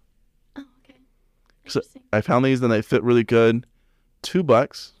Bean. Oh, okay. So Interesting. I found these and they fit really good. $2.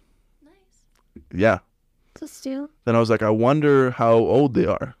 Nice. Yeah. It's a steal. Then I was like, I wonder how old they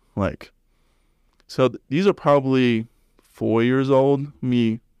are. Like, so these are probably 4 years old.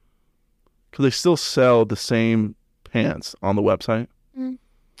 Because they still sell the same pants on the website,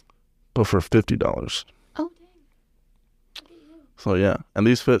 but for $50. Oh, dang. Look at you. So yeah, and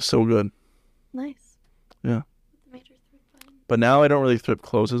these fit so good. Nice. Yeah. The major thrift find. But now I don't really thrift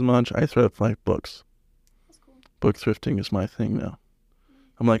clothes as much. I thrift like books. That's cool. Book thrifting is my thing now.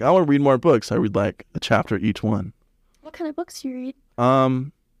 I'm like, I want to read more books. I read like a chapter each one. What kind of books do you read?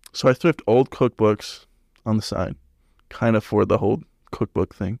 So I thrift old cookbooks on the side, kind of for the whole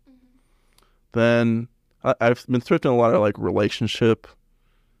cookbook thing. Then I've been thrifting a lot of like relationship,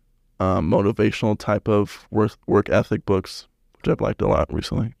 motivational type of work ethic books, which I've liked a lot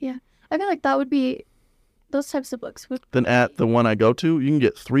recently. Yeah. I feel like that would be, those types of books would Then at the one I go to, you can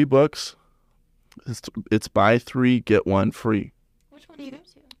get 3 books. It's buy 3, get 1 free. Which one do you go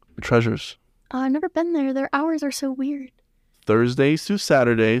to? Treasures. I've never been there. Their hours are so weird. Thursdays through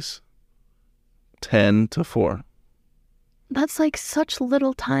Saturdays, 10 to 4. That's like such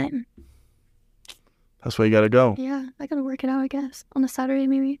little time. That's why you gotta go. Yeah, I gotta work it out, I guess. On a Saturday,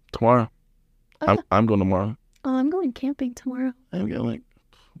 maybe. Tomorrow. Oh, yeah. I'm going tomorrow. Oh, I'm going camping tomorrow. I'm going.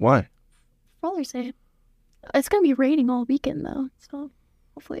 Why? Father's Day. It's gonna be raining all weekend though, so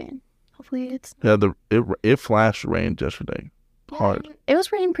hopefully it's. Yeah, it flash rained yesterday. Hard. Yeah, it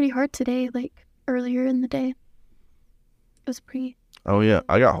was raining pretty hard today, like earlier in the day. It was pretty. Oh yeah,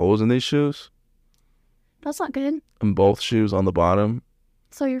 I got holes in these shoes. That's not good. And both shoes on the bottom.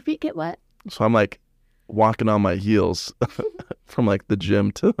 So your feet get wet. So I'm like walking on my heels from like the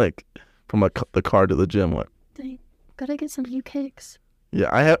gym to like from like the car to the gym. What? Dang, gotta get some new kicks.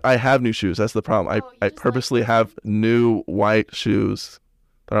 Yeah, I have new shoes. That's the problem. Oh, you I just purposely like- have new white shoes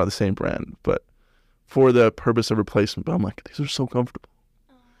that are the same brand, but for the purpose of replacement. But I'm like, these are so comfortable.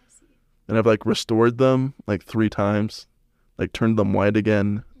 Oh, I see. And I've like restored them like 3 times, like turned them white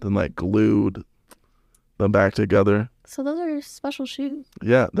again, then like glued them back together. So those are special shoes.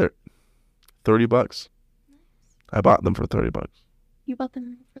 Yeah, they're $30. Nice. I bought them for $30. You bought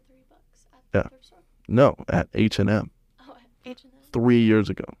them for $30 at Yeah. the thrift store. No, at H&M Oh, at H&M. 3 years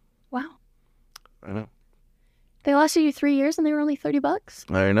ago. Wow. I know. They lasted you 3 years and they were only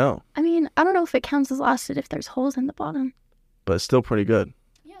 $30. I know, I mean, I don't know if it counts as lasted if there's holes in the bottom. but it's still pretty good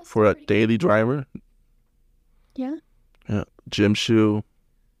Yeah. it's for a pretty good. daily driver. Yeah. Yeah, gym shoe,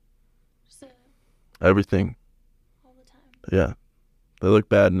 Just everything. all the time. Yeah, they look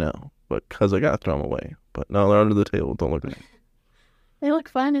bad now, but because I gotta throw them away. But no, they're under the table. Don't look at them. They look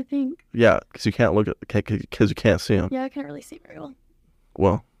fine, I think. Yeah, because you can't look at because you can't see them. Yeah, I can't really see very well.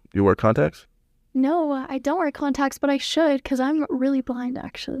 Well, you wear contacts? No, I don't wear contacts, but I should because I'm really blind,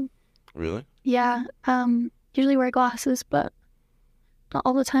 actually. Really? Yeah, usually wear glasses, but not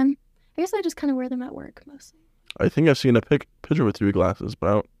all the time. I guess I just kind of wear them at work mostly. I think I've seen a picture with you with glasses, but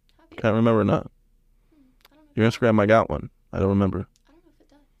Have you? can't remember not. I don't know. Your Instagram, I got one. I don't remember. I don't know if it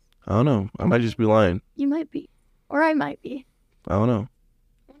does. I don't know. I might just be lying. You might be, or I might be. I don't know.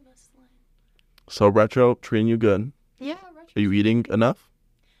 One of us is lying. So retro treating you good. Yeah, Are you eating enough?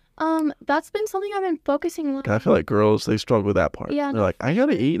 That's been something I've been focusing on. I feel like girls, they struggle with that part. Yeah, They're no, like, I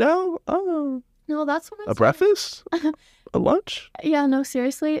gotta eat now? Oh, no, that's what a breakfast? A lunch? Yeah, no,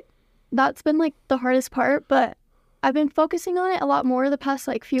 seriously. That's been like the hardest part, but I've been focusing on it a lot more the past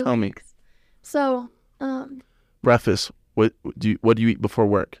like few Tell me. weeks. So, Breakfast. What do you eat before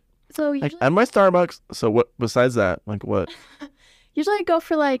work? so Like, usually, at my Starbucks. So what besides that? Like what? usually I go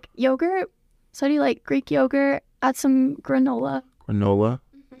for like yogurt. So I do like Greek yogurt, add some granola. Granola?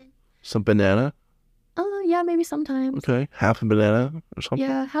 Some banana? Yeah, maybe sometimes. Okay. Half a banana or something?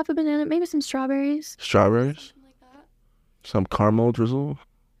 Yeah, half a banana, maybe some strawberries. Strawberries? Something like that. Some caramel drizzle?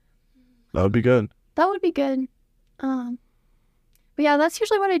 That would be good. That would be good. But yeah, that's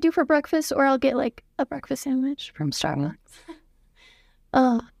usually what I do for breakfast, or I'll get like a breakfast sandwich from Starbucks.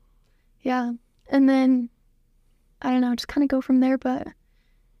 Yeah. And then I don't know, just kind of go from there, but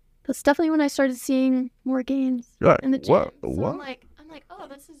that's definitely when I started seeing more gains You're like, in the gym. what? So What? I'm like, oh,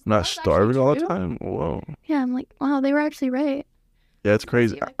 this is I'm not that's actually starving all the true. time? Whoa. Yeah, I'm like, wow, they were actually right. Yeah, it's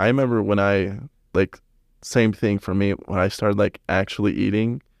crazy. Yeah. I remember when I, like, same thing for me, when I started, like, actually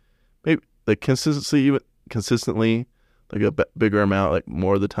eating, maybe, like, consistently, like, a bigger amount, like,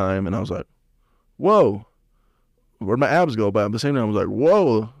 more of the time, and I was like, whoa, where'd my abs go? But at the same time, I was like,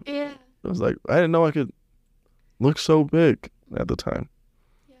 whoa. Yeah. I was like, I didn't know I could look so big at the time.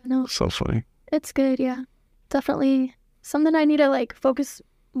 Yeah, no, So funny. it's good. Yeah, definitely something I need to like focus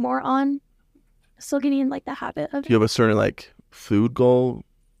more on. Still getting in like the habit of Do you have a certain, like, food goal?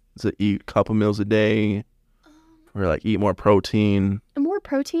 Is it eat a couple meals a day? Or, like, eat more protein? and more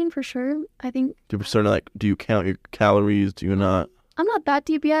protein for sure. I think Do you have a certain, like, do you count your calories? Do you not? I'm not that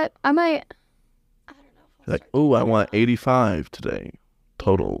deep yet. I might. I don't know. If I'll Like, start oh, I doing want that. 85 today.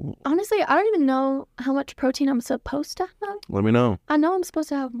 Total. Honestly, I don't even know how much protein I'm supposed to have. Let me know. I know I'm supposed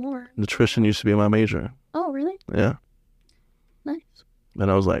to have more. Nutrition used to be my major. Oh, really? Yeah. Nice. And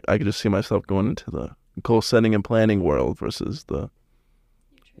I was like, I could just see myself going into the goal setting and planning world versus the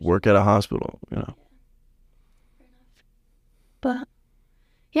work at a hospital, you know. But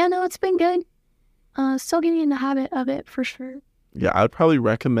yeah, no, it's been good. Still getting in the habit of it for sure. Yeah, I'd probably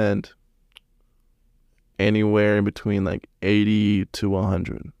recommend anywhere in between like 80 to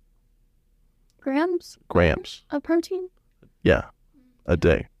 100 Grams grams. of protein. Yeah, a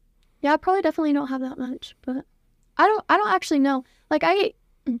day. Yeah, I probably definitely don't have that much, but I don't actually know. Like I eat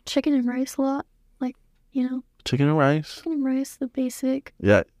chicken and rice a lot. Like, you know, Chicken and rice. chicken and rice, the basic.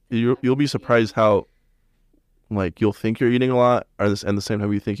 Yeah, you'll be surprised how like you'll think you're eating a lot, or this and the same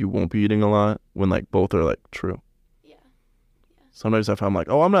time you think you won't be eating a lot when like both are like true. Yeah. Sometimes I find like,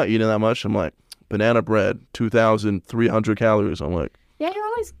 oh, I'm not eating that much. I'm like, banana bread, 2,300 calories. I'm like, Yeah, you're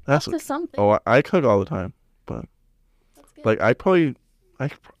always that's up to something. oh, I cook all the time, but That's good.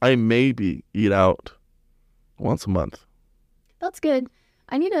 like I maybe eat out once a month, That's good.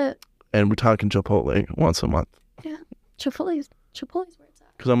 I need a and we're talking Chipotle once a month. Chipotle's where it's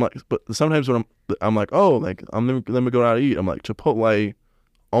at. Because I'm like, but sometimes when I'm like, oh, like let me go out to eat. I'm like Chipotle,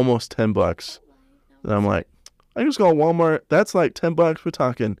 almost $10. And I'm like, I just go to Walmart. That's like $10. We're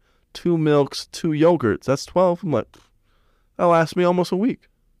talking 2 milks, 2 yogurts. That's 12. I'm like, that'll last me almost a week.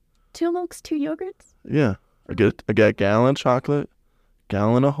 2 milks, 2 yogurts. Yeah, I get a gallon of chocolate,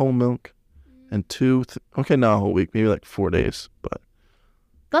 gallon of whole milk, and okay, not a whole week, maybe like 4 days. But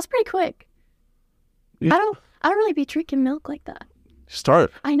That's pretty quick. Yeah. I don't really be drinking milk like that.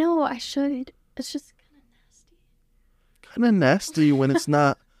 start I know I should. It's just kind of nasty. kind of nasty when it's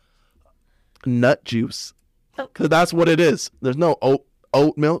not nut juice, Oh. because that's what it is. There's no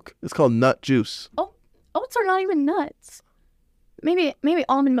oat milk. It's called nut juice. Oats are not even nuts. Maybe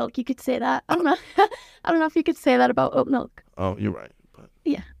almond milk. You could say that. I don't know. I don't know if you could say that about oat milk. Oh, you're right. But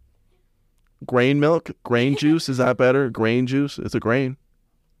Yeah. grain milk, grain juice, is that better? Grain juice, it's a grain.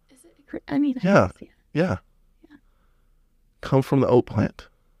 Is it? I mean, Yeah. yeah. Yeah. Come from the oat plant.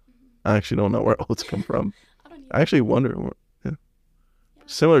 I actually don't know where oats come from. I don't I actually wonder. Yeah.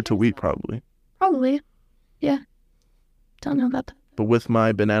 Similar to wheat, probably. Probably. Yeah. Don't know about that. But with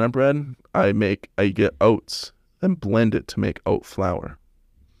my banana bread, I get oats and blend it to make oat flour.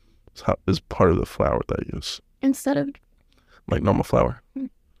 It's part of the flour that I use, Instead of, like normal flour.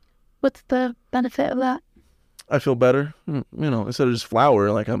 what's the benefit of that? I feel better, instead of just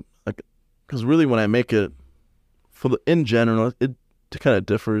flour. Like I'm like, because really when I make it, in general, it kind of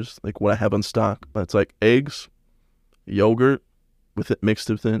differs. Like what I have on stock, but it's like eggs, yogurt with it mixed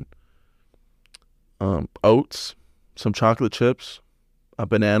within, oats, some chocolate chips, a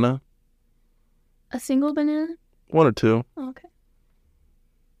banana, A single banana? 1 or 2. Oh, okay.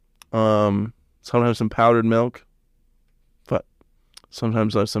 Sometimes some powdered milk, but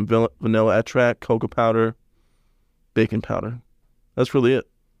sometimes there's some vanilla extract, cocoa powder, baking powder. That's really it.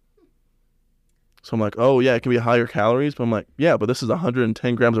 So I'm like, oh yeah, it can be higher calories, but I'm like, yeah, but this is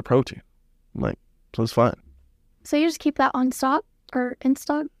 110 grams of protein. I'm like, so it's fine. So you just keep that on stock or in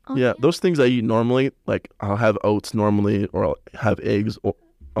stock? Yeah, those things I eat normally, like I'll have oats normally, or I'll have eggs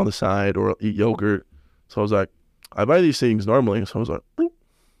on the side, or I'll eat yogurt. So I was like, I buy these things normally. So I was like, boop.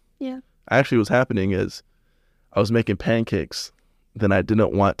 Yeah. Actually, what's happening is I was making pancakes. Then I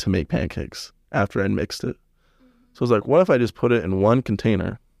didn't want to make pancakes after I mixed it. So I was like, what if I just put it in one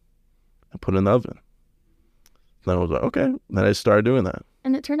container and put it in the oven? Then I was like, okay. Then I started doing that.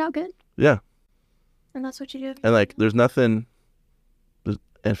 And it turned out good? Yeah. And that's what you do? And like, there's nothing, and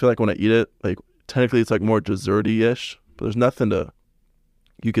I feel like when I eat it, like technically it's like more desserty-ish, but there's nothing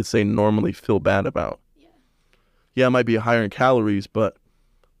you could say normally feel bad about. Yeah, it might be higher in calories, but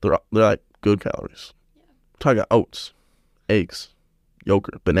they're like good calories. Yeah. We're talking about oats, eggs,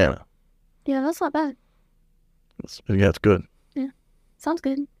 yogurt, banana. Yeah, that's not bad. Yeah, it's good. Yeah, sounds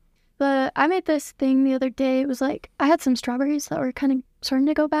good. But I made this thing the other day. It was like, I had some strawberries that were kind of starting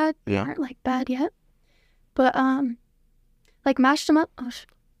to go bad. Yeah. They aren't like bad yet. But like mashed them up.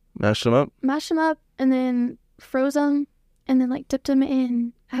 Mashed them up? Mashed them up and then froze them and then like dipped them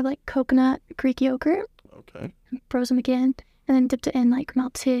in, I have like coconut Greek yogurt. Okay. Froze them again and then dipped it in like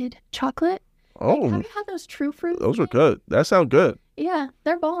melted chocolate. Oh. Like, have you had those true fruit? Those are good. That sounds good. Yeah,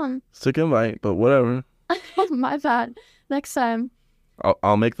 they're bomb. Sick invite, but whatever. My bad. Next time.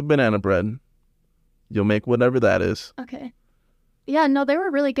 I'll make the banana bread. You'll make whatever that is. Okay. Yeah, no, they were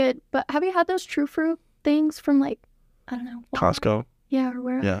really good. But have you had those true fruit things from like, I don't know, Costco? Yeah, or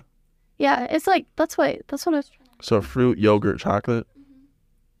where? Yeah. Yeah, it's like, that's what I was trying to... So fruit, yogurt, chocolate? Mm-hmm.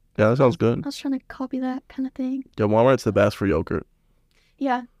 Yeah, that sounds good. I was trying to copy that kind of thing. Yeah, Walmart's the best for yogurt.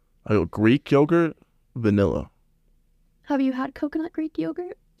 Yeah. I go Greek yogurt, vanilla. Have you had coconut Greek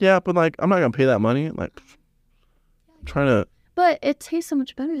yogurt? Yeah, but like, I'm not going to pay that money. Like, I'm trying to... But it tastes so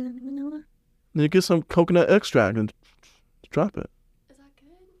much better than vanilla. Then you get some coconut extract and drop it. Is that good?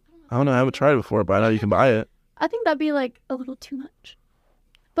 I don't know. I haven't tried it before, but I know you can buy it. I think that'd be like a little too much.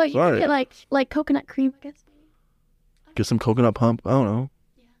 But you Sorry. can get like coconut cream, I guess. Get some coconut pump. I don't know.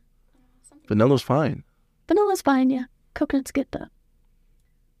 Yeah. Vanilla's fine. Vanilla's fine, yeah. Coconut's good though.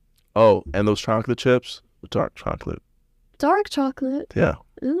 Oh, and those chocolate chips, the dark chocolate. Dark chocolate. Yeah.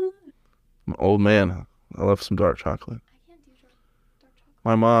 Ooh. I'm an old man. I love some dark chocolate. I can't do dark chocolate.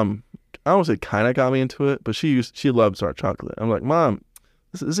 My mom, I don't say kind of got me into it, but she loves dark chocolate. I'm like, Mom,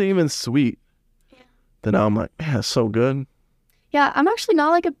 this isn't even sweet. Yeah. Then now I'm like, man, it's so good. Yeah, I'm actually not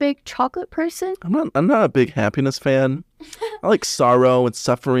like a big chocolate person. I'm not a big happiness fan. I like sorrow and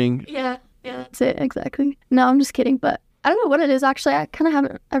suffering. Yeah, that's it, exactly. No, I'm just kidding, but I don't know what it is actually. I kind of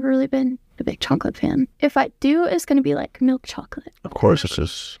haven't ever really been a big chocolate fan. If I do, it's going to be like milk chocolate. Of course, it's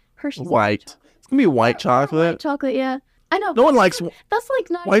just Hershey's white. It's going to be white chocolate. White chocolate, yeah. I know. No one likes... That's like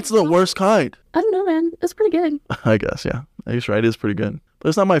not... White's the worst kind. I don't know, man. It's pretty good. I guess, yeah. I guess, right, it is pretty good. But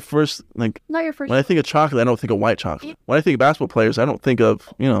it's not my first, like... Not your first... When I think of chocolate, I don't think of white chocolate. When I think of basketball players, I don't think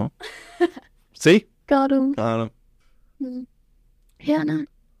of, See? Got him. Got him. Yeah, no.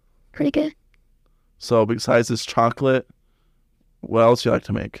 Pretty good. So, besides this chocolate, what else do you like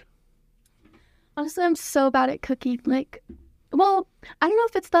to make? Honestly, I'm so bad at cooking. Like, well, I don't know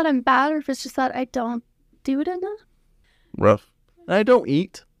if it's that I'm bad or if it's just that I don't do it enough. Rough. I don't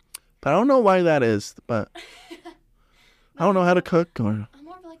eat, but I don't know why that is, but I don't know how to cook. Or I'm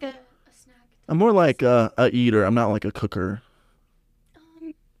more of like a snack. I'm more like a eater. I'm not like a cooker.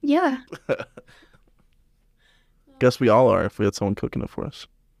 Yeah. Guess we all are if we had someone cooking it for us.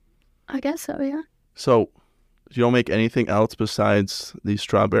 I guess so, yeah. So, you don't make anything else besides the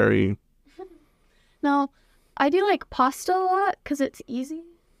strawberry? No, I do like pasta a lot because it's easy.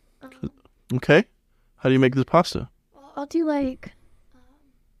 Okay. How do you make this pasta? Well, I'll do like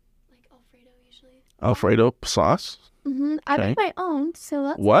Alfredo usually. Alfredo sauce? Mm-hmm. I make my own, so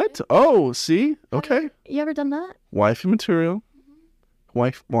that's What? good. Oh, see? Okay. You ever done that? Wifey material.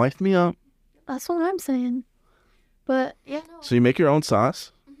 Mm-hmm. Wife me up. That's what I'm saying. But yeah, no. So you make your own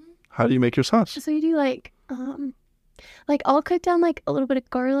sauce? Mm-hmm. How do you make your sauce? So you do like I'll cook down like a little bit of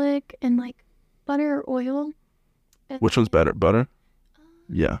garlic and like butter or oil. Which one's better? Butter?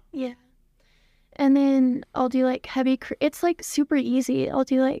 Yeah. Yeah. And then I'll do like heavy it's like super easy. I'll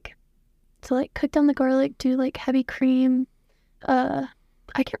do like cook down the garlic, do like heavy cream. I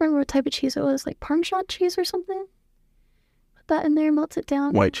can't remember what type of cheese it was, like Parmesan cheese or something. Put that in there, melt it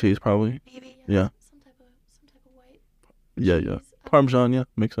down. White cheese probably. Maybe. Yeah. Some type of white. Yeah, cheese. yeah. Parmesan, yeah,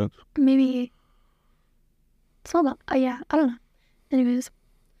 makes sense. Maybe. It's not about. Yeah, I don't know. Anyways,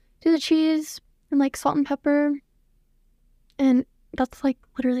 do the cheese and like salt and pepper, and that's like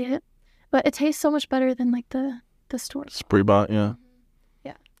literally it. But it tastes so much better than like the store. Spree bot, yeah.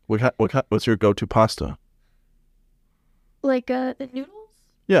 Yeah. What's your go-to pasta? Like the noodles.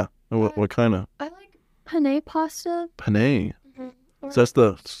 Yeah. What kind of? I like penne pasta. Penne. Mm-hmm. So that's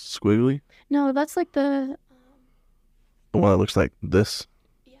the squiggly? No, that's like the. The one that looks like this?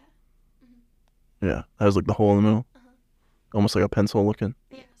 Yeah. Mm-hmm. Yeah. That has like the hole in the middle. Almost like a pencil looking.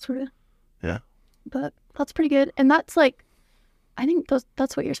 Yeah, sort of. Yeah. But that's pretty good. And that's like, I think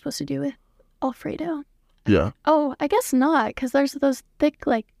that's what you're supposed to do with Alfredo. Yeah. Oh, I guess not, because there's those thick,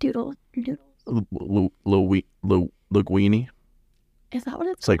 like, noodles. Linguine. Is that what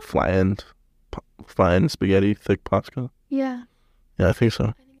it's It's like flattened spaghetti, thick pasta. Yeah. Yeah, I think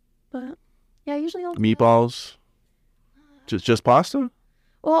so. But, yeah, usually I'll... Meatballs? Just pasta?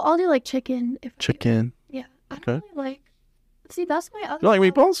 Well, I'll do, like, chicken. Chicken. Yeah. I don't Okay. really like... See, that's my other... You like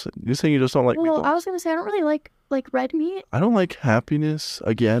meatballs? You're saying you just don't like meatballs? Well, I was going to say, I don't really like red meat. I don't like happiness,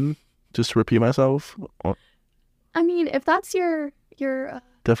 again, just to repeat myself. I mean, if that's your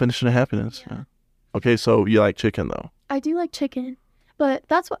Definition of happiness. Yeah. Yeah. Okay, so you like chicken, though. I do like chicken, but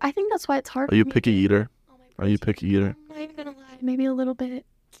I think that's why it's hard Are you for me picky eater? Oh my Are you gosh. picky eater? I'm not even gonna lie, maybe a little bit.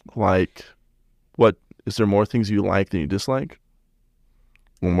 Like, what? Is there more things you like than you dislike?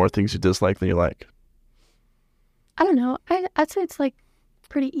 Or more things you dislike than you like? I don't know. I'd say it's like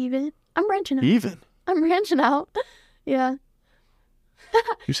pretty even. I'm branching out. Even? I'm branching out. Yeah.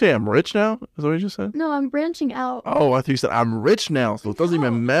 You say I'm rich now? Is that what you just said? No, I'm branching out. Oh, I thought you said I'm rich now, so it doesn't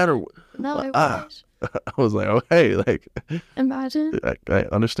even matter. No, I wish. I was like, oh, hey, like, Imagine. I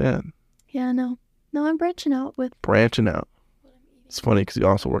understand. Yeah, no. No, I'm branching out with Branching out. what I'm eating. It's funny because you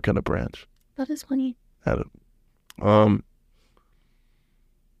also work at a branch. That is funny. At it.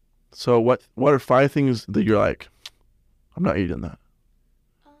 So what are 5 things that you're like, I'm not eating that?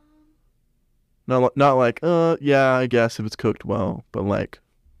 Not like, yeah, I guess if it's cooked well, but like,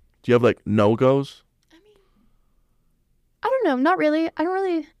 do you have like no-goes? I mean, I don't know. Not really. I don't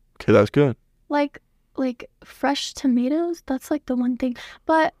really Okay, that's good. like fresh tomatoes. That's like the one thing.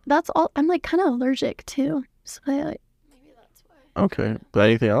 But that's all. I'm like kind of allergic too. So maybe that's why. Okay, but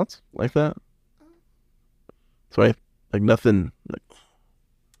anything else like that? So I like nothing. Like,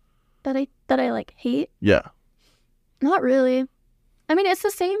 That I like hate. yeah. Not really. I mean, it's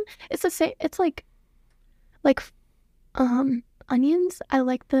the same. It's the same. It's like onions. I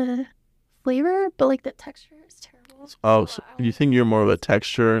like the flavor, but like the texture is terrible. Oh, so you think you're more of a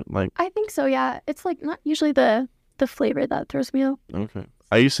texture like? I think so. Yeah. It's like not usually the flavor that throws me off. Okay.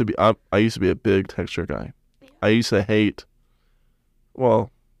 I used to be a big texture guy. Yeah. I used to hate. Well,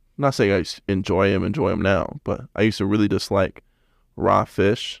 I'm not saying I enjoy them now, but I used to really dislike raw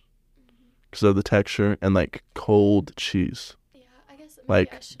fish because of the texture and like cold cheese. Yeah, I guess.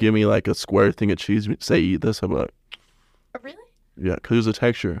 Like, give me like a square thing of cheese. Say eat this. I'm like, Oh, really? yeah, because there's a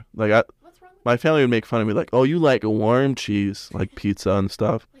texture. Like What's wrong with my family would make fun of me, like, oh, you like warm cheese, like pizza and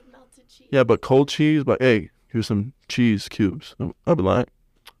stuff. like melted cheese? Yeah, but cold cheese, but hey, here's some cheese cubes. I'll be like,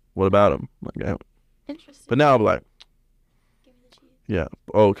 what about them? Like, yeah. Interesting. But now I'll be like, Give me the cheese. yeah.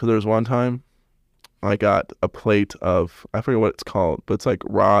 Oh, because there was one time I got a plate of, I forget what it's called, but it's like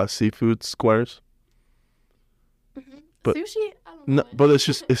raw seafood squares. Mm-hmm. But- Sushi? I don't know. No, but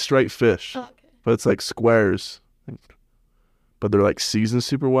it's straight fish. Oh, okay. But it's like squares. But they're like seasoned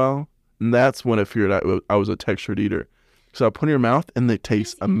super well. And that's when I figured out I was a textured eater. So I put it in your mouth and they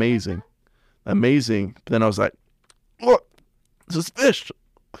taste amazing. Amazing. But then I was like, look, this is fish.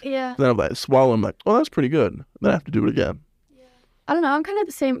 Yeah. Then I'm like, swallow. I'm like, oh, that's pretty good. Then I have to do it again. Yeah. I don't know. I'm kind of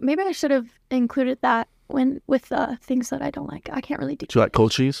the same. Maybe I should have included that with things that I don't like. I can't really do. Do you like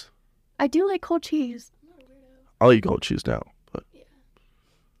cold cheese? I do like cold cheese. I'm not a weirdo. I'll eat cold cheese now. Yeah.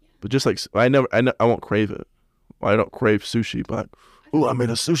 But just like, I won't crave it. I don't crave sushi, but ooh, I'm in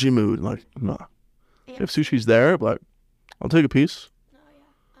a sushi mood. Like, nah. Yeah. If sushi's there, like, I'll take a piece. No,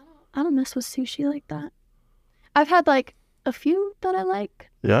 yeah. I don't mess with sushi like that. I've had like a few that I like,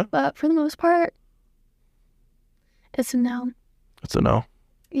 Yeah? but for the most part, it's a no. It's a no.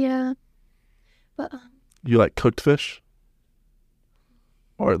 Yeah. But You like cooked fish?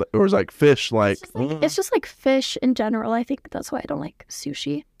 Or is like fish like... it's just like fish in general. I think that's why I don't like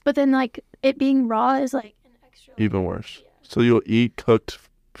sushi. But then like it being raw is like an extra. even worse. Yeah. So you'll eat cooked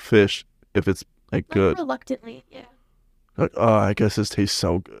fish if it's like Like good. reluctantly, yeah. Like, oh, I guess this tastes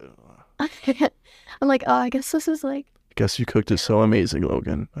so good. I'm like, oh, I guess this is like. I guess you cooked it so amazing,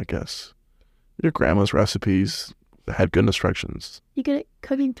 Logan. I guess. Your grandma's recipes had good instructions. You good at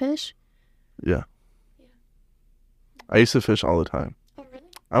cooking fish? Yeah. Yeah. I used to fish all the time. Oh, really?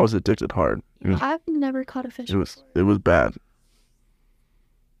 I was addicted hard. I've never caught a fish It was before. bad.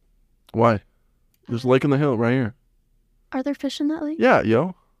 Why? There's a lake in the hill right here. Are there fish in that lake? Yeah,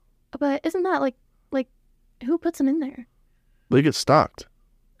 yo. But isn't that like who puts them in there? They get stocked.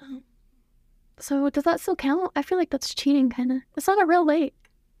 Oh. So does that still count? I feel like that's cheating, kind of. It's not a real lake.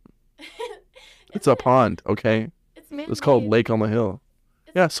 It's a pond, okay? It's man-made. It's called Lake on the Hill.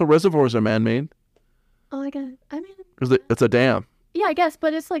 Yeah, so reservoirs are man-made. Oh, I guess. I mean... Because it's a dam. Yeah, I guess,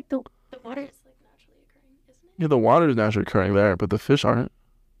 but it's like the water is like naturally occurring, isn't it? Yeah, the water is naturally occurring there, but the fish aren't.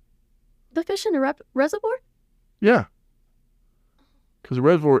 The fish in a reservoir? Yeah. Because a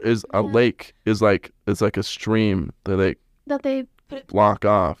reservoir is a lake, it's like a stream that they block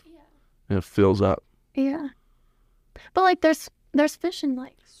off, and it fills up. Yeah. But like there's fish in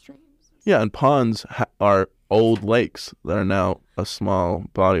like streams. Yeah, and ponds are old lakes that are now a small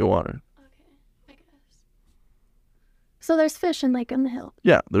body of water. Okay, I guess. So there's fish in Lake on the Hill.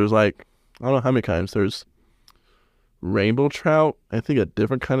 Yeah, there's like, I don't know how many kinds. There's rainbow trout, I think a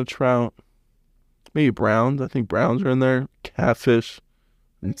different kind of trout. Maybe browns. I think browns are in there. Catfish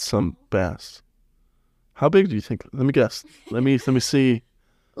and some bass. How big do you think? Let me guess. Let me see.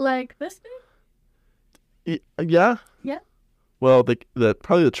 Like this big? Yeah. Yeah. Well,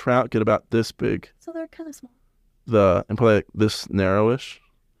 probably the trout get about this big. So they're kind of small. And probably like this narrowish.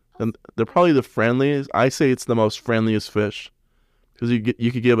 And they're probably the friendliest. I say it's the most friendliest fish because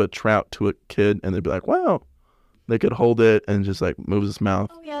you could give a trout to a kid and they'd be like, wow. They could hold it and just like move his mouth.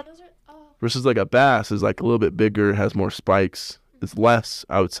 Oh yeah, those are. Versus like a bass is like a little bit bigger, has more spikes. It's less,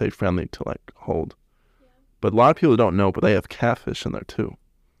 I would say, friendly to like hold. Yeah. But a lot of people don't know, but they have catfish in there too.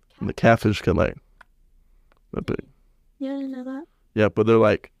 And the catfish can like that big. Yeah, I didn't know that. Yeah, but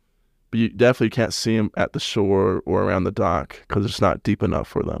you definitely can't see them at the shore or around the dock because it's not deep enough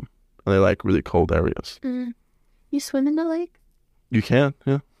for them. And they like really cold areas. Mm. You swim in the lake? You can,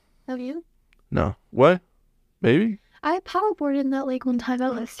 yeah. Have you? No. What? Maybe? I paddleboarded in that lake one time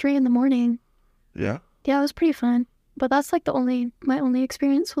at like 3 a.m. Yeah? Yeah, it was pretty fun. But that's like my only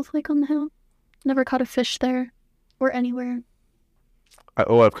experience with Lake on the Hill. Never caught a fish there or anywhere.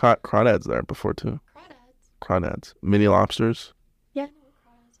 I've caught crawdads there before too. Crawdads? Crawdads. Mini lobsters. Yeah, I know what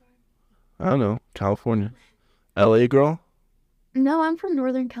crawdads are. I don't know. California. LA girl? No, I'm from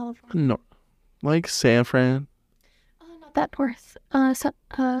Northern California. No. Like San Fran? Not that north.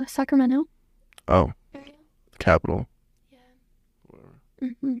 Sacramento. Oh. Area. Capital. Yeah.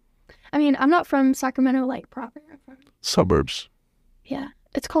 Mm-hmm. I mean, I'm not from Sacramento, like, proper. I'm from... Suburbs. Yeah.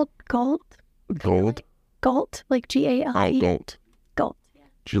 It's called Galt. Gold? Galt, like G-A-L-T. Oh, Gold. Galt, yeah.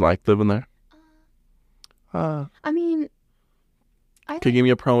 Do you like living there? I mean... Can you give me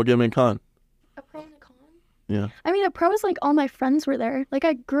a pro or give me a con? A pro and a con? Yeah. I mean, a pro is like all my friends were there. Like,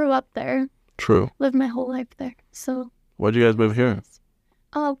 I grew up there. True. Lived my whole life there, so... Why'd you guys move here?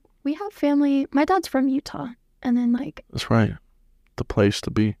 We have family... My dad's from Utah, and then, like... That's right. The place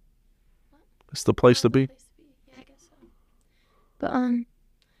to be. What? It's the place to be. Yeah, I guess so. But,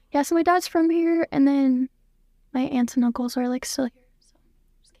 yeah, so my dad's from here, and then my aunts and uncles are, like, still here, so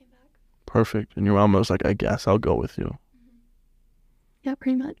just came back. Perfect. And your mom was like, I guess I'll go with you. Mm-hmm. Yeah,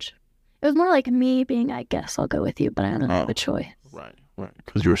 pretty much. It was more like me being, I guess I'll go with you, but I don't have a choice. Right.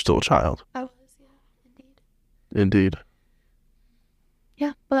 Because you were still a child. I was, yeah, Indeed.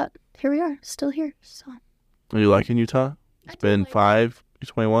 Yeah, but here we are, still here, so. Are you liking Utah? It's been 5, you're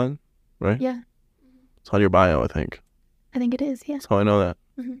 21, right? Yeah. Mm-hmm. It's on your bio, I think. I think it is, yeah. That's how I know that.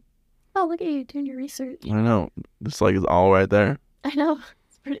 Mm-hmm. Oh, look at you doing your research. I know. It's like it's all right there. I know.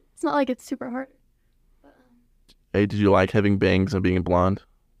 It's not like it's super hard. But, Hey, did you like having bangs and being blonde?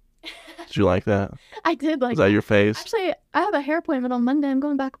 Did you like that? I did like that. Is that your face? Actually, I have a hair appointment on Monday. I'm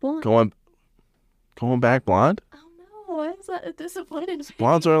going back blonde. Going back blonde? Oh no, why is that disappointing?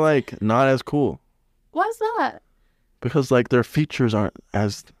 Blondes are like not as cool. Why is that? Because like their features aren't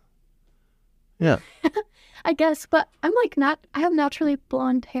as... Yeah. I guess, but I'm like I have naturally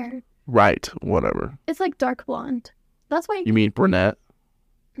blonde hair. Right, whatever. It's like dark blonde. That's why... You mean brunette?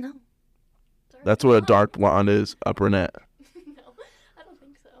 No. That's what a dark blonde is, a brunette. No, I don't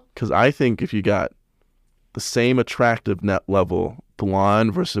think so. Because I think if you got the same attractive net level,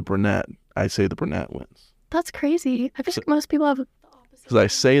 blonde versus brunette, I say the brunette wins. That's crazy. I think most people have the opposite. Because I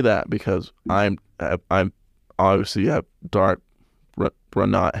say that because I'm obviously have dark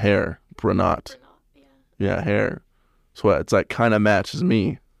brunette hair. Brunette. Yeah, hair. So it's like kind of matches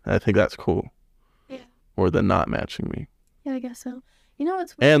me. I think that's cool. Yeah. Or than not matching me. Yeah, I guess so. You know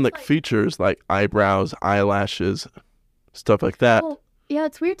what's weird? And like features like eyebrows, eyelashes, stuff like that. Well, yeah,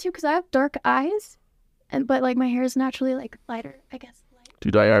 it's weird too because I have dark eyes, but like my hair is naturally like lighter, I guess. Do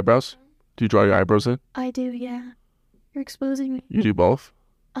you dye your eyebrows? Do you draw your eyebrows in? I do, yeah. You're exposing me. You do both?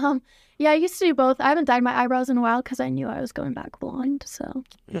 Yeah, I used to do both. I haven't dyed my eyebrows in a while because I knew I was going back blonde. So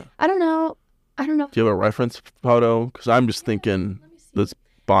yeah, I don't know. Do you have a reference photo? Because I'm just thinking this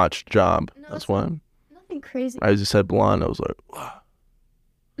botched job. No, that's why. Nothing crazy. I just said blonde. I was like, wow.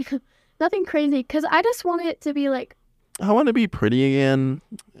 Nothing crazy, because I just want it to be like... I want to be pretty again.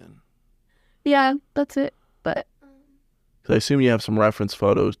 Yeah, that's it. But... I assume you have some reference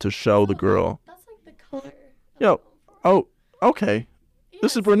photos to show the girl. That's like the color. Yo, oh, okay. Yes.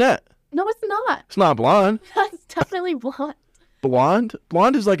 This is brunette. No, it's not. It's not blonde. That's definitely blonde. Blonde?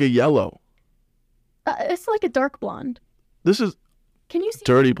 Blonde is like a yellow. It's like a dark blonde. This is... Can you see...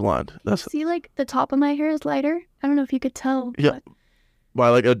 Dirty blonde. That's... See, like, the top of my hair is lighter? I don't know if you could tell. Yeah. But... By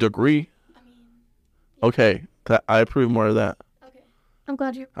like a degree? I mean... Yeah. Okay. I approve more of that. Okay. I'm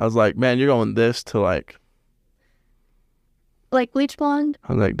glad you... I was like, man, you're going this to like... Like bleach blonde?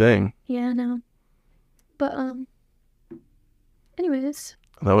 I was like, dang. Yeah, no. But, anyways.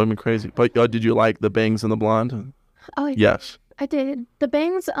 That would have been crazy. But did you like the bangs and the blonde? Oh, yes. I did. The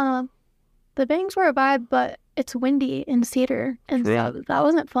bangs were a vibe, but it's windy in Cedar. And so that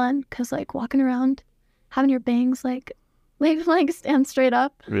wasn't fun, because, like, walking around, having your bangs, like stand straight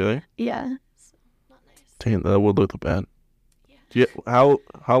up. Really? Yeah. It's not nice. Dang, that would look bad. How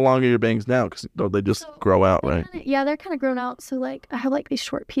long are your bangs now? Because they just grow out, right? They're kind of grown out. So, like, I have, like, these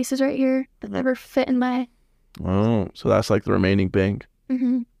short pieces right here that never fit in my... Oh, so that's, like, the remaining bang.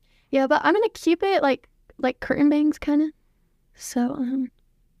 Mm-hmm. Yeah, but I'm going to keep it, like curtain bangs, kind of. So,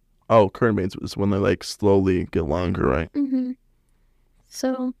 Oh, curtain bangs is when they, like, slowly get longer, right? Mm-hmm.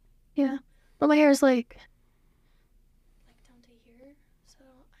 So, yeah. But my hair is, like down to here. So,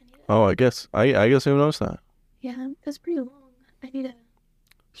 I need to... Oh, I guess I noticed that. Yeah, it's pretty long. I need to...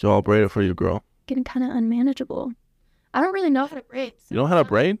 So I'll braid it for you, girl. Getting kind of unmanageable. I don't really know how to braid. So you know how to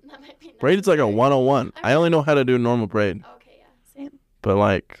braid? That might be braid is like a 101. I only know how to do normal braid. Okay, yeah, same. But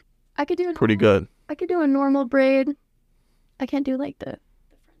like, I could do pretty good. I could do a normal braid. I can't do like the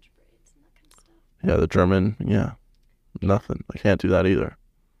French braids and that kind of stuff. Yeah, the German, yeah. Nothing. I can't do that either.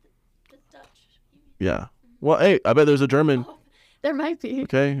 The Dutch. Yeah. Mm-hmm. Well, hey, I bet there's a German. Oh, there might be.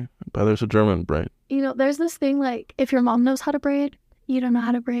 Okay, I bet there's a German braid. You know, there's this thing like, if your mom knows how to braid, you don't know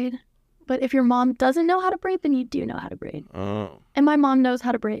how to braid. But if your mom doesn't know how to braid, then you do know how to braid. Oh. And my mom knows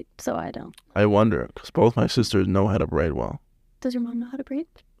how to braid, so I don't. I wonder, because both my sisters know how to braid well. Does your mom know how to braid?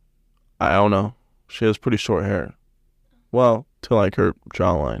 I don't know. She has pretty short hair. Well, to like her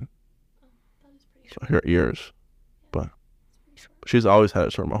jawline. Oh, that is pretty short. Her ears. Yeah, But she's always had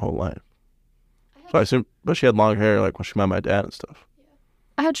it short my whole life. So I assume, but she had long hair like when she met my dad and stuff. Yeah.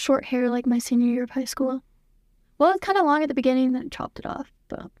 I had short hair like my senior year of high school. Well, it's kind of long at the beginning, then chopped it off.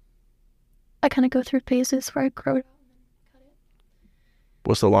 But I kind of go through phases where I grow it out and then cut it.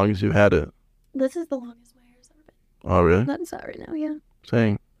 What's the longest you've had it? This is the longest my hair's ever been. Oh, really? That's out right now, yeah.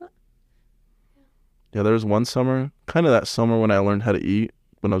 Same. Yeah, there was one summer, kind of that summer when I learned how to eat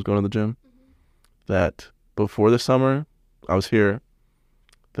when I was going to the gym, that before the summer, I was here.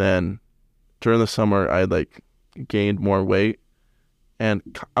 Then during the summer, I like gained more weight. And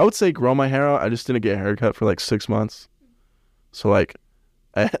I would say grow my hair out. I just didn't get a haircut for like 6 months. So like,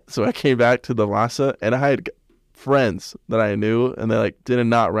 I came back to the Lhasa and I had friends that I knew and they like did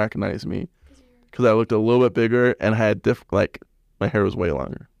not recognize me because I looked a little bit bigger and I had like my hair was way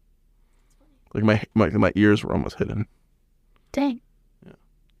longer. Like my ears were almost hidden. Dang. Yeah.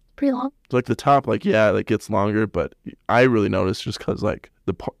 Pretty long. It's like the top, like, yeah, like gets longer, but I really noticed just because like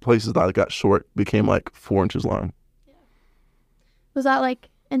the places that I got short became like 4 inches long. Yeah. Was that like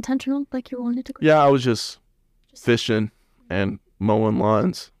intentional? Like you wanted to grow? Yeah, I was just fishing and mowing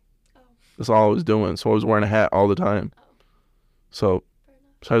lawns. Oh. That's all I was doing. So I was wearing a hat all the time. Oh. So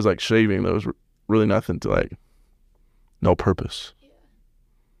I was like shaving. There was really nothing to like, no purpose.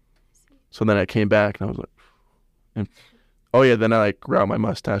 So then I came back and I was like, oh yeah, then I like grew out my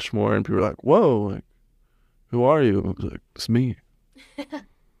mustache more and people were like, whoa, like, who are you? I was like, it's me. It's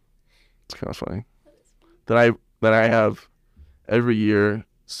kind of funny. That I have every year,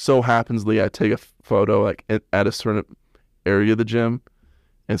 so happensly I take a photo like at a certain area of the gym.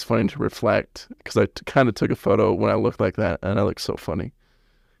 And it's funny to reflect because I kind of took a photo when I looked like that and I looked so funny.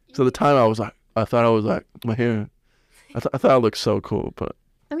 So at the time I thought I was like, my hair, I thought I looked so cool, but.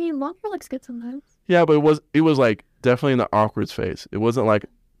 I mean, long hair looks good sometimes. Yeah, but it was like definitely in the awkward phase. It wasn't like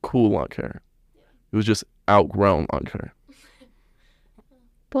cool long hair. It was just outgrown long hair.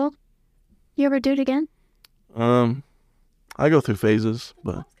 Well, you ever do it again? I go through phases,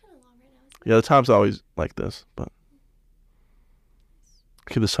 but kind of long right now. Yeah, the top's always like this, but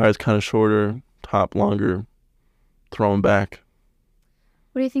keep the sides kind of shorter, top longer, throw them back.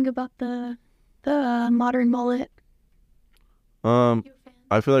 What do you think about the modern mullet?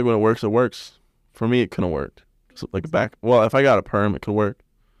 I feel like when it works, it works. For me, it couldn't work. So like back, well, if I got a perm, it could work.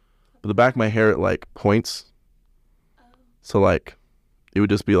 But the back of my hair, it like points. So like, it would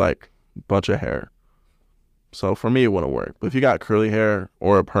just be like a bunch of hair. So for me, it wouldn't work. But if you got curly hair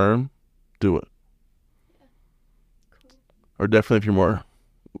or a perm, do it. Yeah. Cool. Or definitely if you're more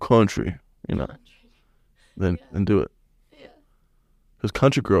country, then do it. Yeah. Because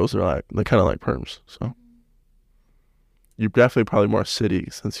country girls are they kind of like perms. So you're definitely probably more city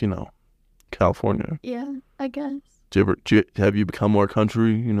since, California. Yeah, I guess. Have you become more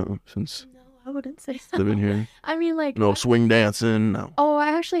country, since No, I wouldn't say so. living here? I mean, like... No swing dancing, no. Oh, I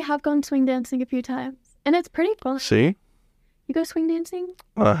actually have gone swing dancing a few times. And it's pretty fun. See? You go swing dancing?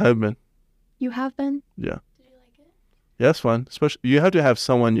 I have been. You have been? Yeah. Did you like it? Yeah, it's fun. Especially, you have to have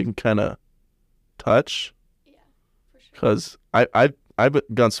someone you can kind of touch. Yeah, for sure. Because I've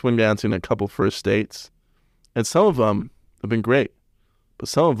gone swing dancing a couple first dates. And some of them have been great. But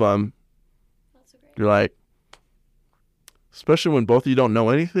some of them, Not so great. you're like, especially when both of you don't know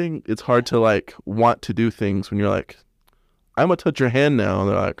anything, it's hard to want to do things when you're like, I'm going to touch your hand now. And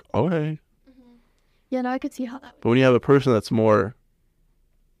they're like, okay. Mm-hmm. Yeah, no, I could see how that would But when you have a person that's more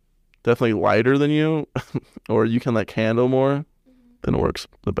definitely lighter than you, or you can handle more, then it works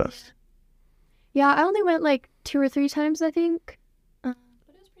the best. Yeah, I only went 2 or 3 times, I think. But it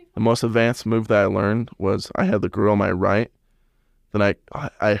was pretty The fun. most advanced move that I learned was I had the girl on my right. Then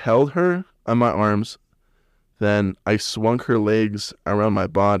I held her on my arms. Then I swung her legs around my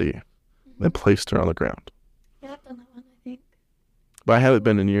body, then placed her on the ground. Yeah, I've done that one, I think. But I haven't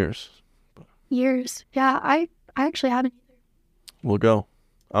been in years. Years. Yeah, I actually haven't either. We'll go.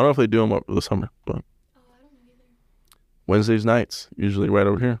 I don't know if they do them over the summer, but Oh, I don't know either. Wednesdays nights, usually right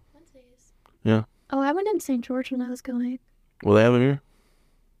over here. Wednesdays. Yeah. Oh, I went in St. George when I was going. Well, they have them here.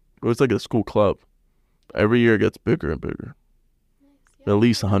 It was like a school club. Every year it gets bigger and bigger. Nice. Yeah. At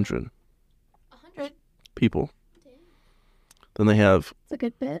least 100 100? people. Damn. Then they have It's a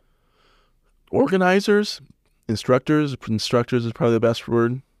good bit. organizers, instructors. Instructors is probably the best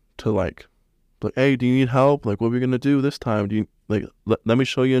word to hey, do you need help? What are we going to do this time? Do you let me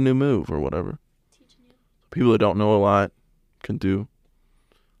show you a new move or whatever. Teaching you. People that don't know a lot can do.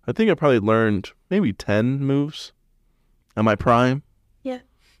 I think I probably learned maybe 10 moves at my prime. Yeah.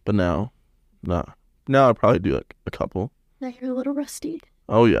 But now I probably do a couple. Now you're a little rusty.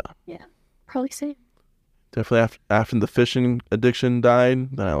 Oh yeah. Yeah. Probably same. Definitely after the fishing addiction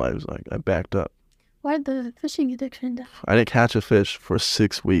died, then I backed up. Why did the fishing addiction die? I didn't catch a fish for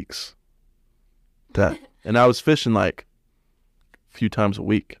 6 weeks. And I was fishing a few times a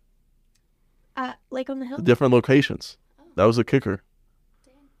week. On the hill? Different locations. Oh. That was the kicker.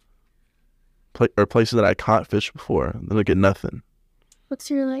 Or places that I caught fish before. Then I get nothing. What's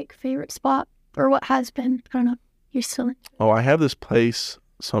your favorite spot? Or what has been? I don't know. You're still in. Oh, I have this place.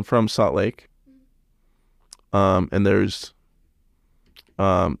 So I'm from Salt Lake. And there's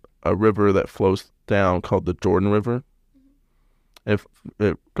a river that flows down called the Jordan River.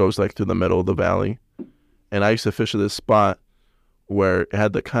 It goes through the middle of the valley. And I used to fish at this spot where it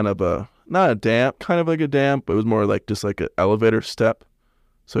had the kind of not a dam, kind of like a dam, but it was more just an elevator step.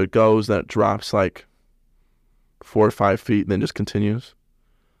 So it goes, then it drops 4 or 5 feet and then just continues.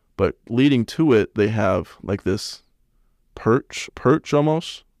 But leading to it, they have this perch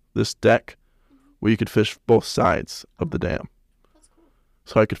almost, this deck where you could fish both sides of the dam. That's cool.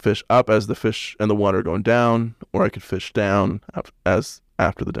 So I could fish up as the fish and the water are going down, or I could fish down as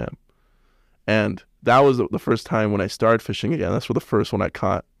after the dam. And that was the first time when I started fishing again. That's the first one I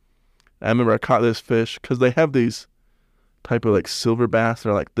caught. I remember I caught this fish because they have these type of silver bass that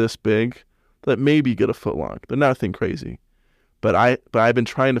are this big that maybe get a foot long. They're nothing crazy. But I've been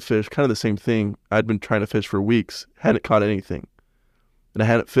trying to fish kind of the same thing. I'd been trying to fish for weeks, hadn't caught anything. And I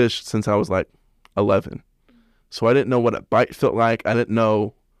hadn't fished since I was 11. So I didn't know what a bite felt like. I didn't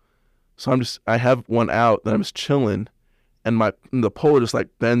know. So I have one out that I'm just chilling, and the pole just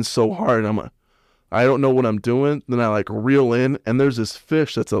bends so hard. And I don't know what I'm doing. Then I reel in, and there's this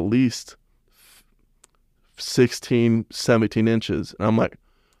fish that's at least 16, 17 inches. And I'm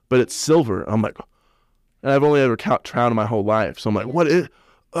but it's silver. I'm and I've only ever caught trout in my whole life. So I'm what is,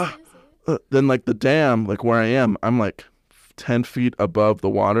 then the dam, where I am, I'm 10 feet above the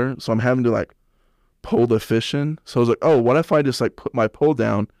water. So I'm having to pull the fish in. So I was oh, what if I just put my pole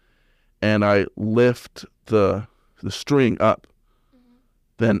down and I lift the string up? Mm-hmm.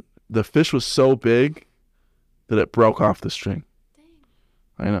 Then the fish was so big that it broke off the string.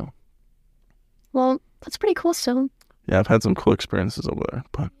 Dang. I know. Well, that's pretty cool still. Yeah, I've had some cool experiences over there.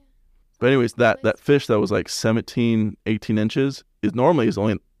 But anyways, that fish that was 17, 18 inches is normally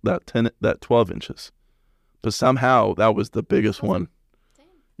only that 12 inches. But somehow that was the biggest one. Dang.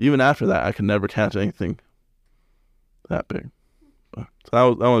 Even after that, I could never catch anything that big.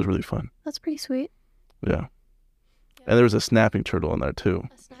 So that was really fun. That's pretty sweet. Yeah. And there was a snapping turtle in there too.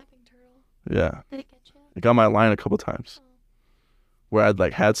 A snapping turtle. Yeah. Did it get you? It got my line a couple times. Oh. where I'd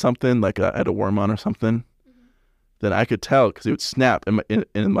like had something like I had a worm on or something, then I could tell because it would snap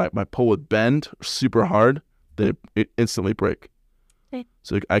and my pole would bend super hard, then it instantly break. Okay.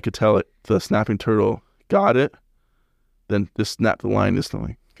 So I could tell it the snapping turtle got it, then just snapped the line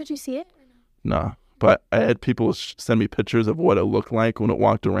instantly. Could you see it? Nah, but I had people send me pictures of what it looked like when it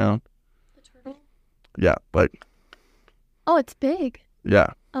walked around. The turtle? Yeah, like. Oh, it's big. Yeah.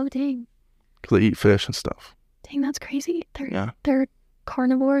 Oh, dang. Because they eat fish and stuff. Dang, that's crazy. They're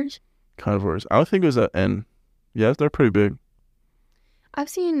carnivores. Carnivores. I would think it was yeah, they're pretty big. I've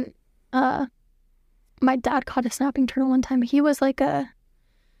seen, my dad caught a snapping turtle one time. He was like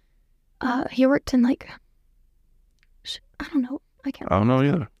he worked in like, I don't know. I don't know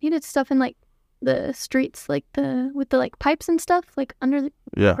either. He did stuff in like the streets, like with the like pipes and stuff, like under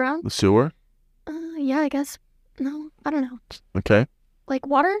the ground. The sewer? Yeah, I guess. No, I don't know. Okay. Like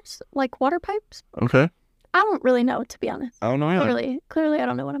water pipes? Okay. I don't really know, to be honest. I don't know either. Clearly, I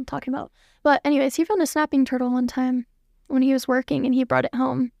don't know what I'm talking about. But anyways, he found a snapping turtle one time when he was working, and he brought it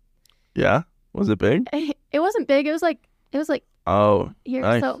home. Yeah? Was it big? It wasn't big. It was like oh, here.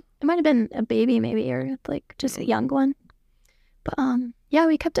 nice. So it might have been a baby maybe, or like just a young one. But yeah,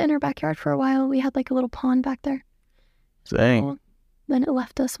 we kept it in our backyard for a while. We had like a little pond back there. Dang. So, then it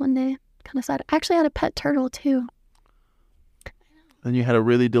left us one day. Kind of sad. I actually had a pet turtle too. Then you had a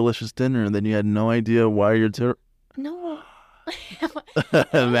really delicious dinner, and then you had no idea why your No.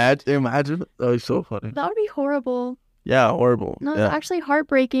 Imagine. That was so funny. That would be horrible. Yeah, horrible. No, yeah. It's actually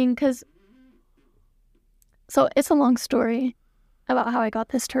heartbreaking because... So it's a long story about how I got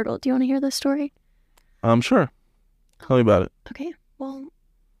this turtle. Do you want to hear this story? Sure. Tell me about it. Okay. Well,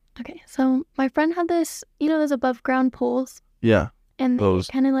 okay. So my friend had this, those above ground pools. Yeah. And those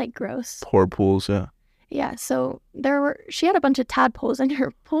kind of like gross. Poor pools, yeah. Yeah. So she had a bunch of tadpoles in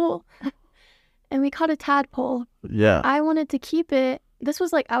her pool. And we caught a tadpole. Yeah. I wanted to keep it. This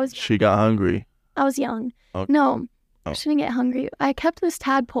was like, She got hungry. I was young. Okay. No, Oh. She didn't get hungry. I kept this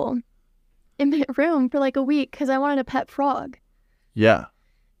tadpole in my room for like a week because I wanted a pet frog. Yeah.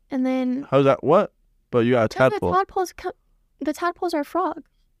 And then... How's that? What? But you got a tadpole. The tadpoles are frogs.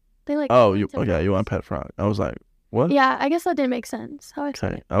 They like... Oh, you want a pet frog. I was like, what? Yeah, I guess that didn't make sense.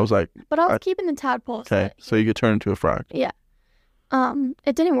 Okay. I was like... But I was keeping the tadpole. Okay, so you could turn into a frog. Yeah.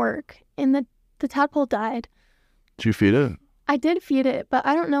 It didn't work. And the tadpole died. Did you feed it? I did feed it, but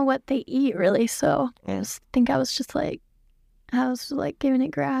I don't know what they eat really, so I think I was giving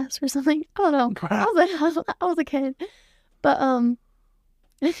it grass or something. I don't know. Grass. I was a kid. But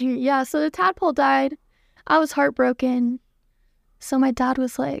yeah, so the tadpole died. I was heartbroken. So my dad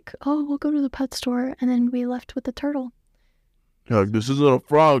was like, "Oh, we'll go to the pet store," and then we left with the turtle. You're like, this isn't a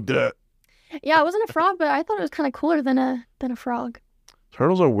frog, Dad. Yeah, it wasn't a frog, but I thought it was kind of cooler than a frog.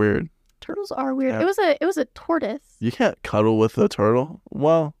 Turtles are weird. Turtles are weird. Yeah. It was a tortoise. You can't cuddle with a turtle.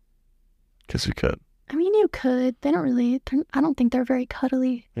 Well, guess you could. I mean, you could. They don't really. I don't think they're very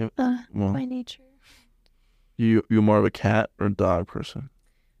cuddly by nature. You more of a cat or a dog person?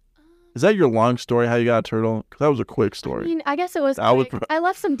 Is that your long story? How you got a turtle? Because that was a quick story. I mean, I guess it was. I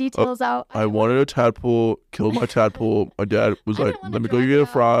left some details out. I wanted a tadpole. Killed my tadpole. My dad was like, "Let me go get a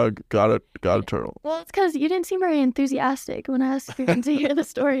frog." Got a turtle. Well, it's because you didn't seem very enthusiastic when I asked you to hear the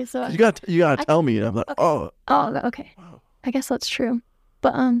story. So you gotta tell me. And I'm like, okay. Oh, okay. Wow. I guess that's true.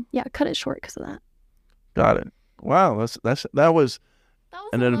 But yeah, cut it short because of that. Got it. Wow, that was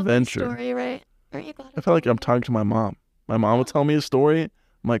an adventure. Story, right? Aren't you glad? I felt like I'm talking to my mom. My mom would tell me a story.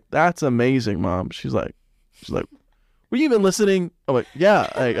 I'm like, that's amazing, Mom. She's like, were you even listening? I'm like, yeah.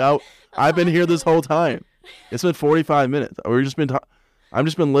 Like, I've been here this whole time. It's been 45 minutes. I've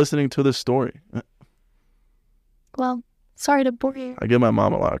just been listening to this story. Well, sorry to bore you. I give my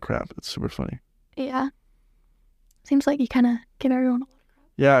mom a lot of crap. It's super funny. Yeah. Seems like you kind of give everyone a lot of crap.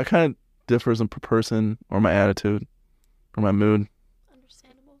 Yeah, it kind of differs in per person or my attitude or my mood.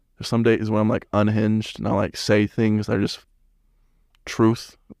 Understandable. There's some days when I'm like unhinged and I like say things that are just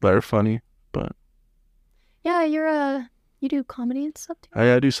truth that are funny, but yeah, you do comedy and stuff too.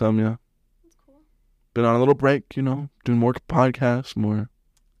 I do some, yeah. That's cool. Been on a little break, doing more podcasts, more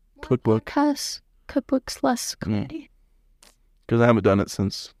cookbook podcasts, cookbooks, less comedy. Because I haven't done it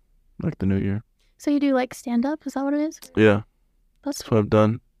since like the new year. So you do like stand up? Is that what it is? Yeah, that's what I've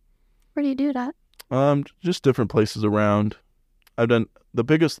done. Where do you do it at? Just different places around. I've done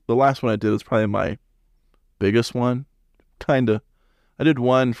the last one I did was probably my biggest one, kinda. I did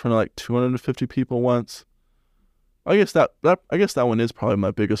one for like 250 people once. I guess that one is probably my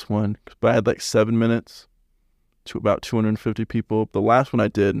biggest one. But I had like 7 minutes to about 250 people. The last one I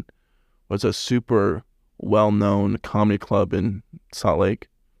did was a super well-known comedy club in Salt Lake.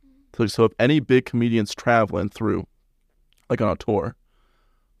 So if any big comedian's traveling through, like on a tour,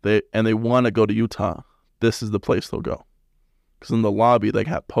 they want to go to Utah, this is the place they'll go. Because in the lobby, they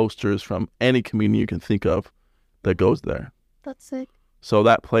have posters from any comedian you can think of that goes there. That's sick. So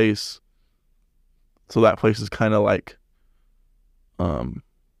that place is kind of like,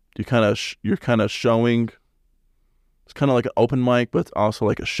 you're kind of showing. It's kind of like an open mic, but it's also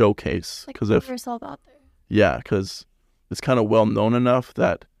like a showcase. Like put yourself out there. Yeah, because it's kind of well known enough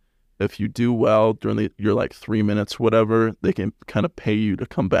that if you do well during your like 3 minutes, whatever, they can kind of pay you to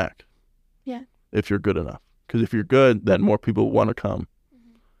come back. Yeah. If you're good enough. Because if you're good, then more people want to come.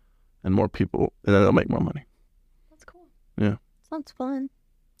 And more people, and then they'll make more money. That's cool. Yeah. Sounds fun.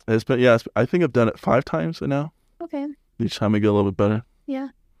 I think I've done it 5 times now. Okay. Each time I get a little bit better. Yeah,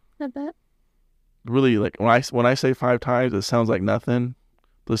 I bet. Really, like when I say 5 times, it sounds like nothing.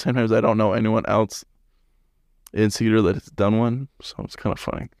 But sometimes I don't know anyone else in Cedar that has done one, so it's kind of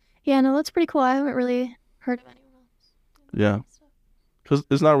funny. Yeah, no, that's pretty cool. I haven't really heard of anyone else. Yeah, because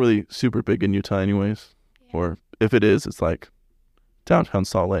it's not really super big in Utah anyways. Yeah. Or if it is, it's like downtown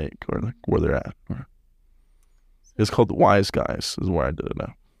Salt Lake or like where they're at. Or it's called the Wise Guys is where I did it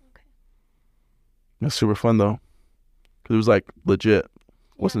now. Okay. It's super fun though, because it was like legit. It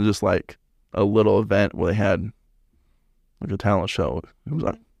wasn't just like a little event where they had like a talent show. It was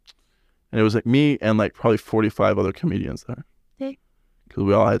like, and it was like me and like probably 45 other comedians there. Because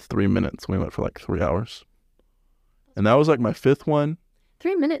we all had 3 minutes. We went for like 3 hours. And that was like my 5th one.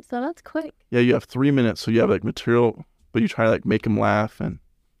 3 minutes though, that's quick. Yeah, you have 3 minutes, so you have like material, but you try to like make them laugh and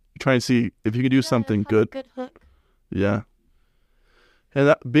you try and see if you can do something good. Good hook. Yeah. And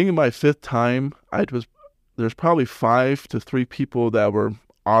that, being in my 5th time, there's probably 5 to 3 people that were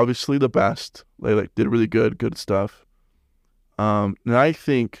obviously the best. They like did really good stuff. And I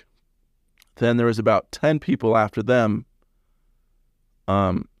think then there was about 10 people after them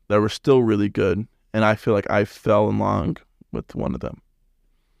that were still really good, and I feel like I fell in line with one of them.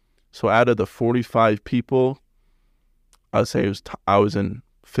 So out of the 45 people, I'd say I was in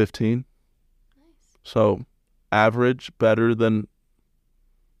 15. Nice. So average, better than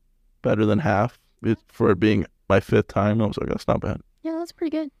half for it being my 5th time. I was like, that's not bad. Yeah, that's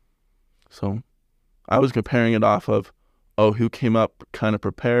pretty good. So I was comparing it off of, who came up kind of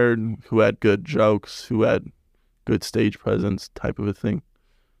prepared, who had good jokes, who had good stage presence type of a thing.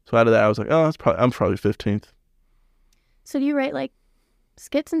 So out of that, I was like, I'm probably 15th. So do you write like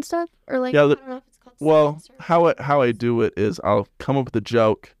skits and stuff? Or like, yeah, I don't know if it's called well, skits or... how I do it is I'll come up with a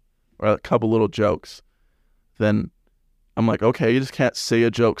joke or a couple little jokes. Then I'm like, okay, you just can't say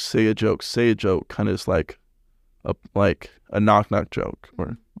a joke, kind of just like a knock-knock joke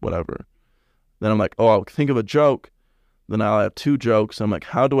or whatever. Then I'm like, I'll think of a joke. Then I'll have 2 jokes. I'm like,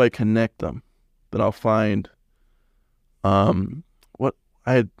 how do I connect them? Then I'll find,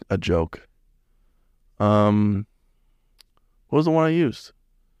 I had a joke. What was the one I used?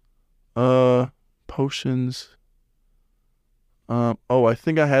 Potions. I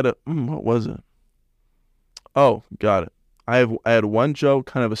think I had what was it? Oh, got it. I had one joke,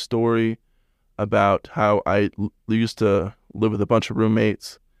 kind of a story about how I used to live with a bunch of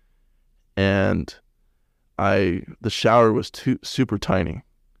roommates, and the shower was super tiny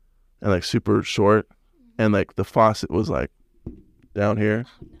and like super short, and like the faucet was like down here,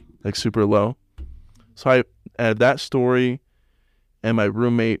 like super low. So I had that story, and my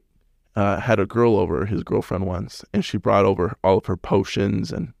roommate had a girl over, his girlfriend once, and she brought over all of her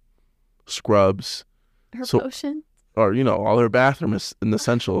potions and scrubs. Potions? Or, all her bathroom and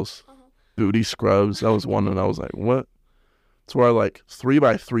essentials. Booty scrubs. That was one, and I was like, what? So our like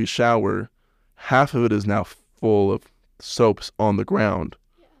 3x3 shower, half of it is now full of soaps on the ground.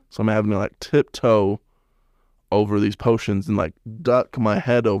 Yeah. So I'm having to like tiptoe over these potions and like duck my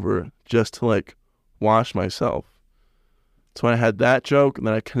head over just to like wash myself. So I had that joke, and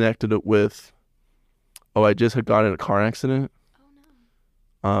then I connected it with, I just had gotten in a car accident.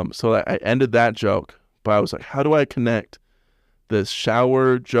 Oh no. So I ended that joke, but I was like, how do I connect this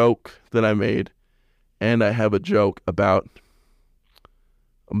shower joke that I made, and I have a joke about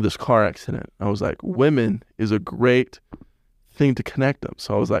this car accident? I was like, women is a great thing to connect them.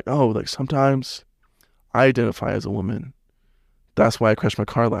 So I was like, like sometimes I identify as a woman. That's why I crashed my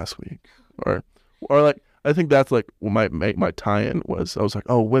car last week. Or like, I think that's like what my tie-in was. I was like,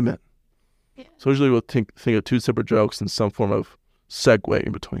 women. Yeah. So usually we'll think of 2 separate jokes and some form of segue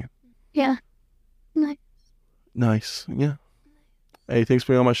in between. Yeah. Nice. Yeah. Hey, thanks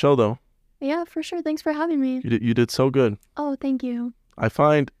for being on my show, though. Yeah, for sure. Thanks for having me. You did so good. Oh, thank you. I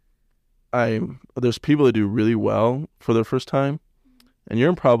find there's people that do really well for their first time, and you're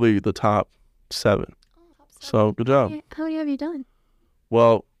in probably the top 7. Top 7. So good job. How many have you done?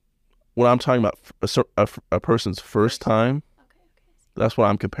 Well, when I'm talking about a person's first time, That's why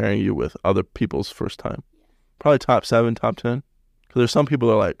I'm comparing you with other people's first time. Probably top 7, top 10. Because there's some people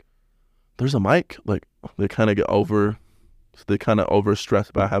that are like, there's a mic. Like, they kind of get over stressed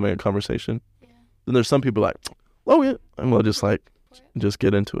about having a conversation. Yeah. Then there's some people like, oh yeah. And we'll just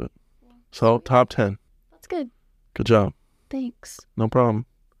get into it. Yeah. So top 10. That's good. Good job. Thanks. No problem.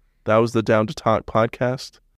 That was the Down to Talk podcast.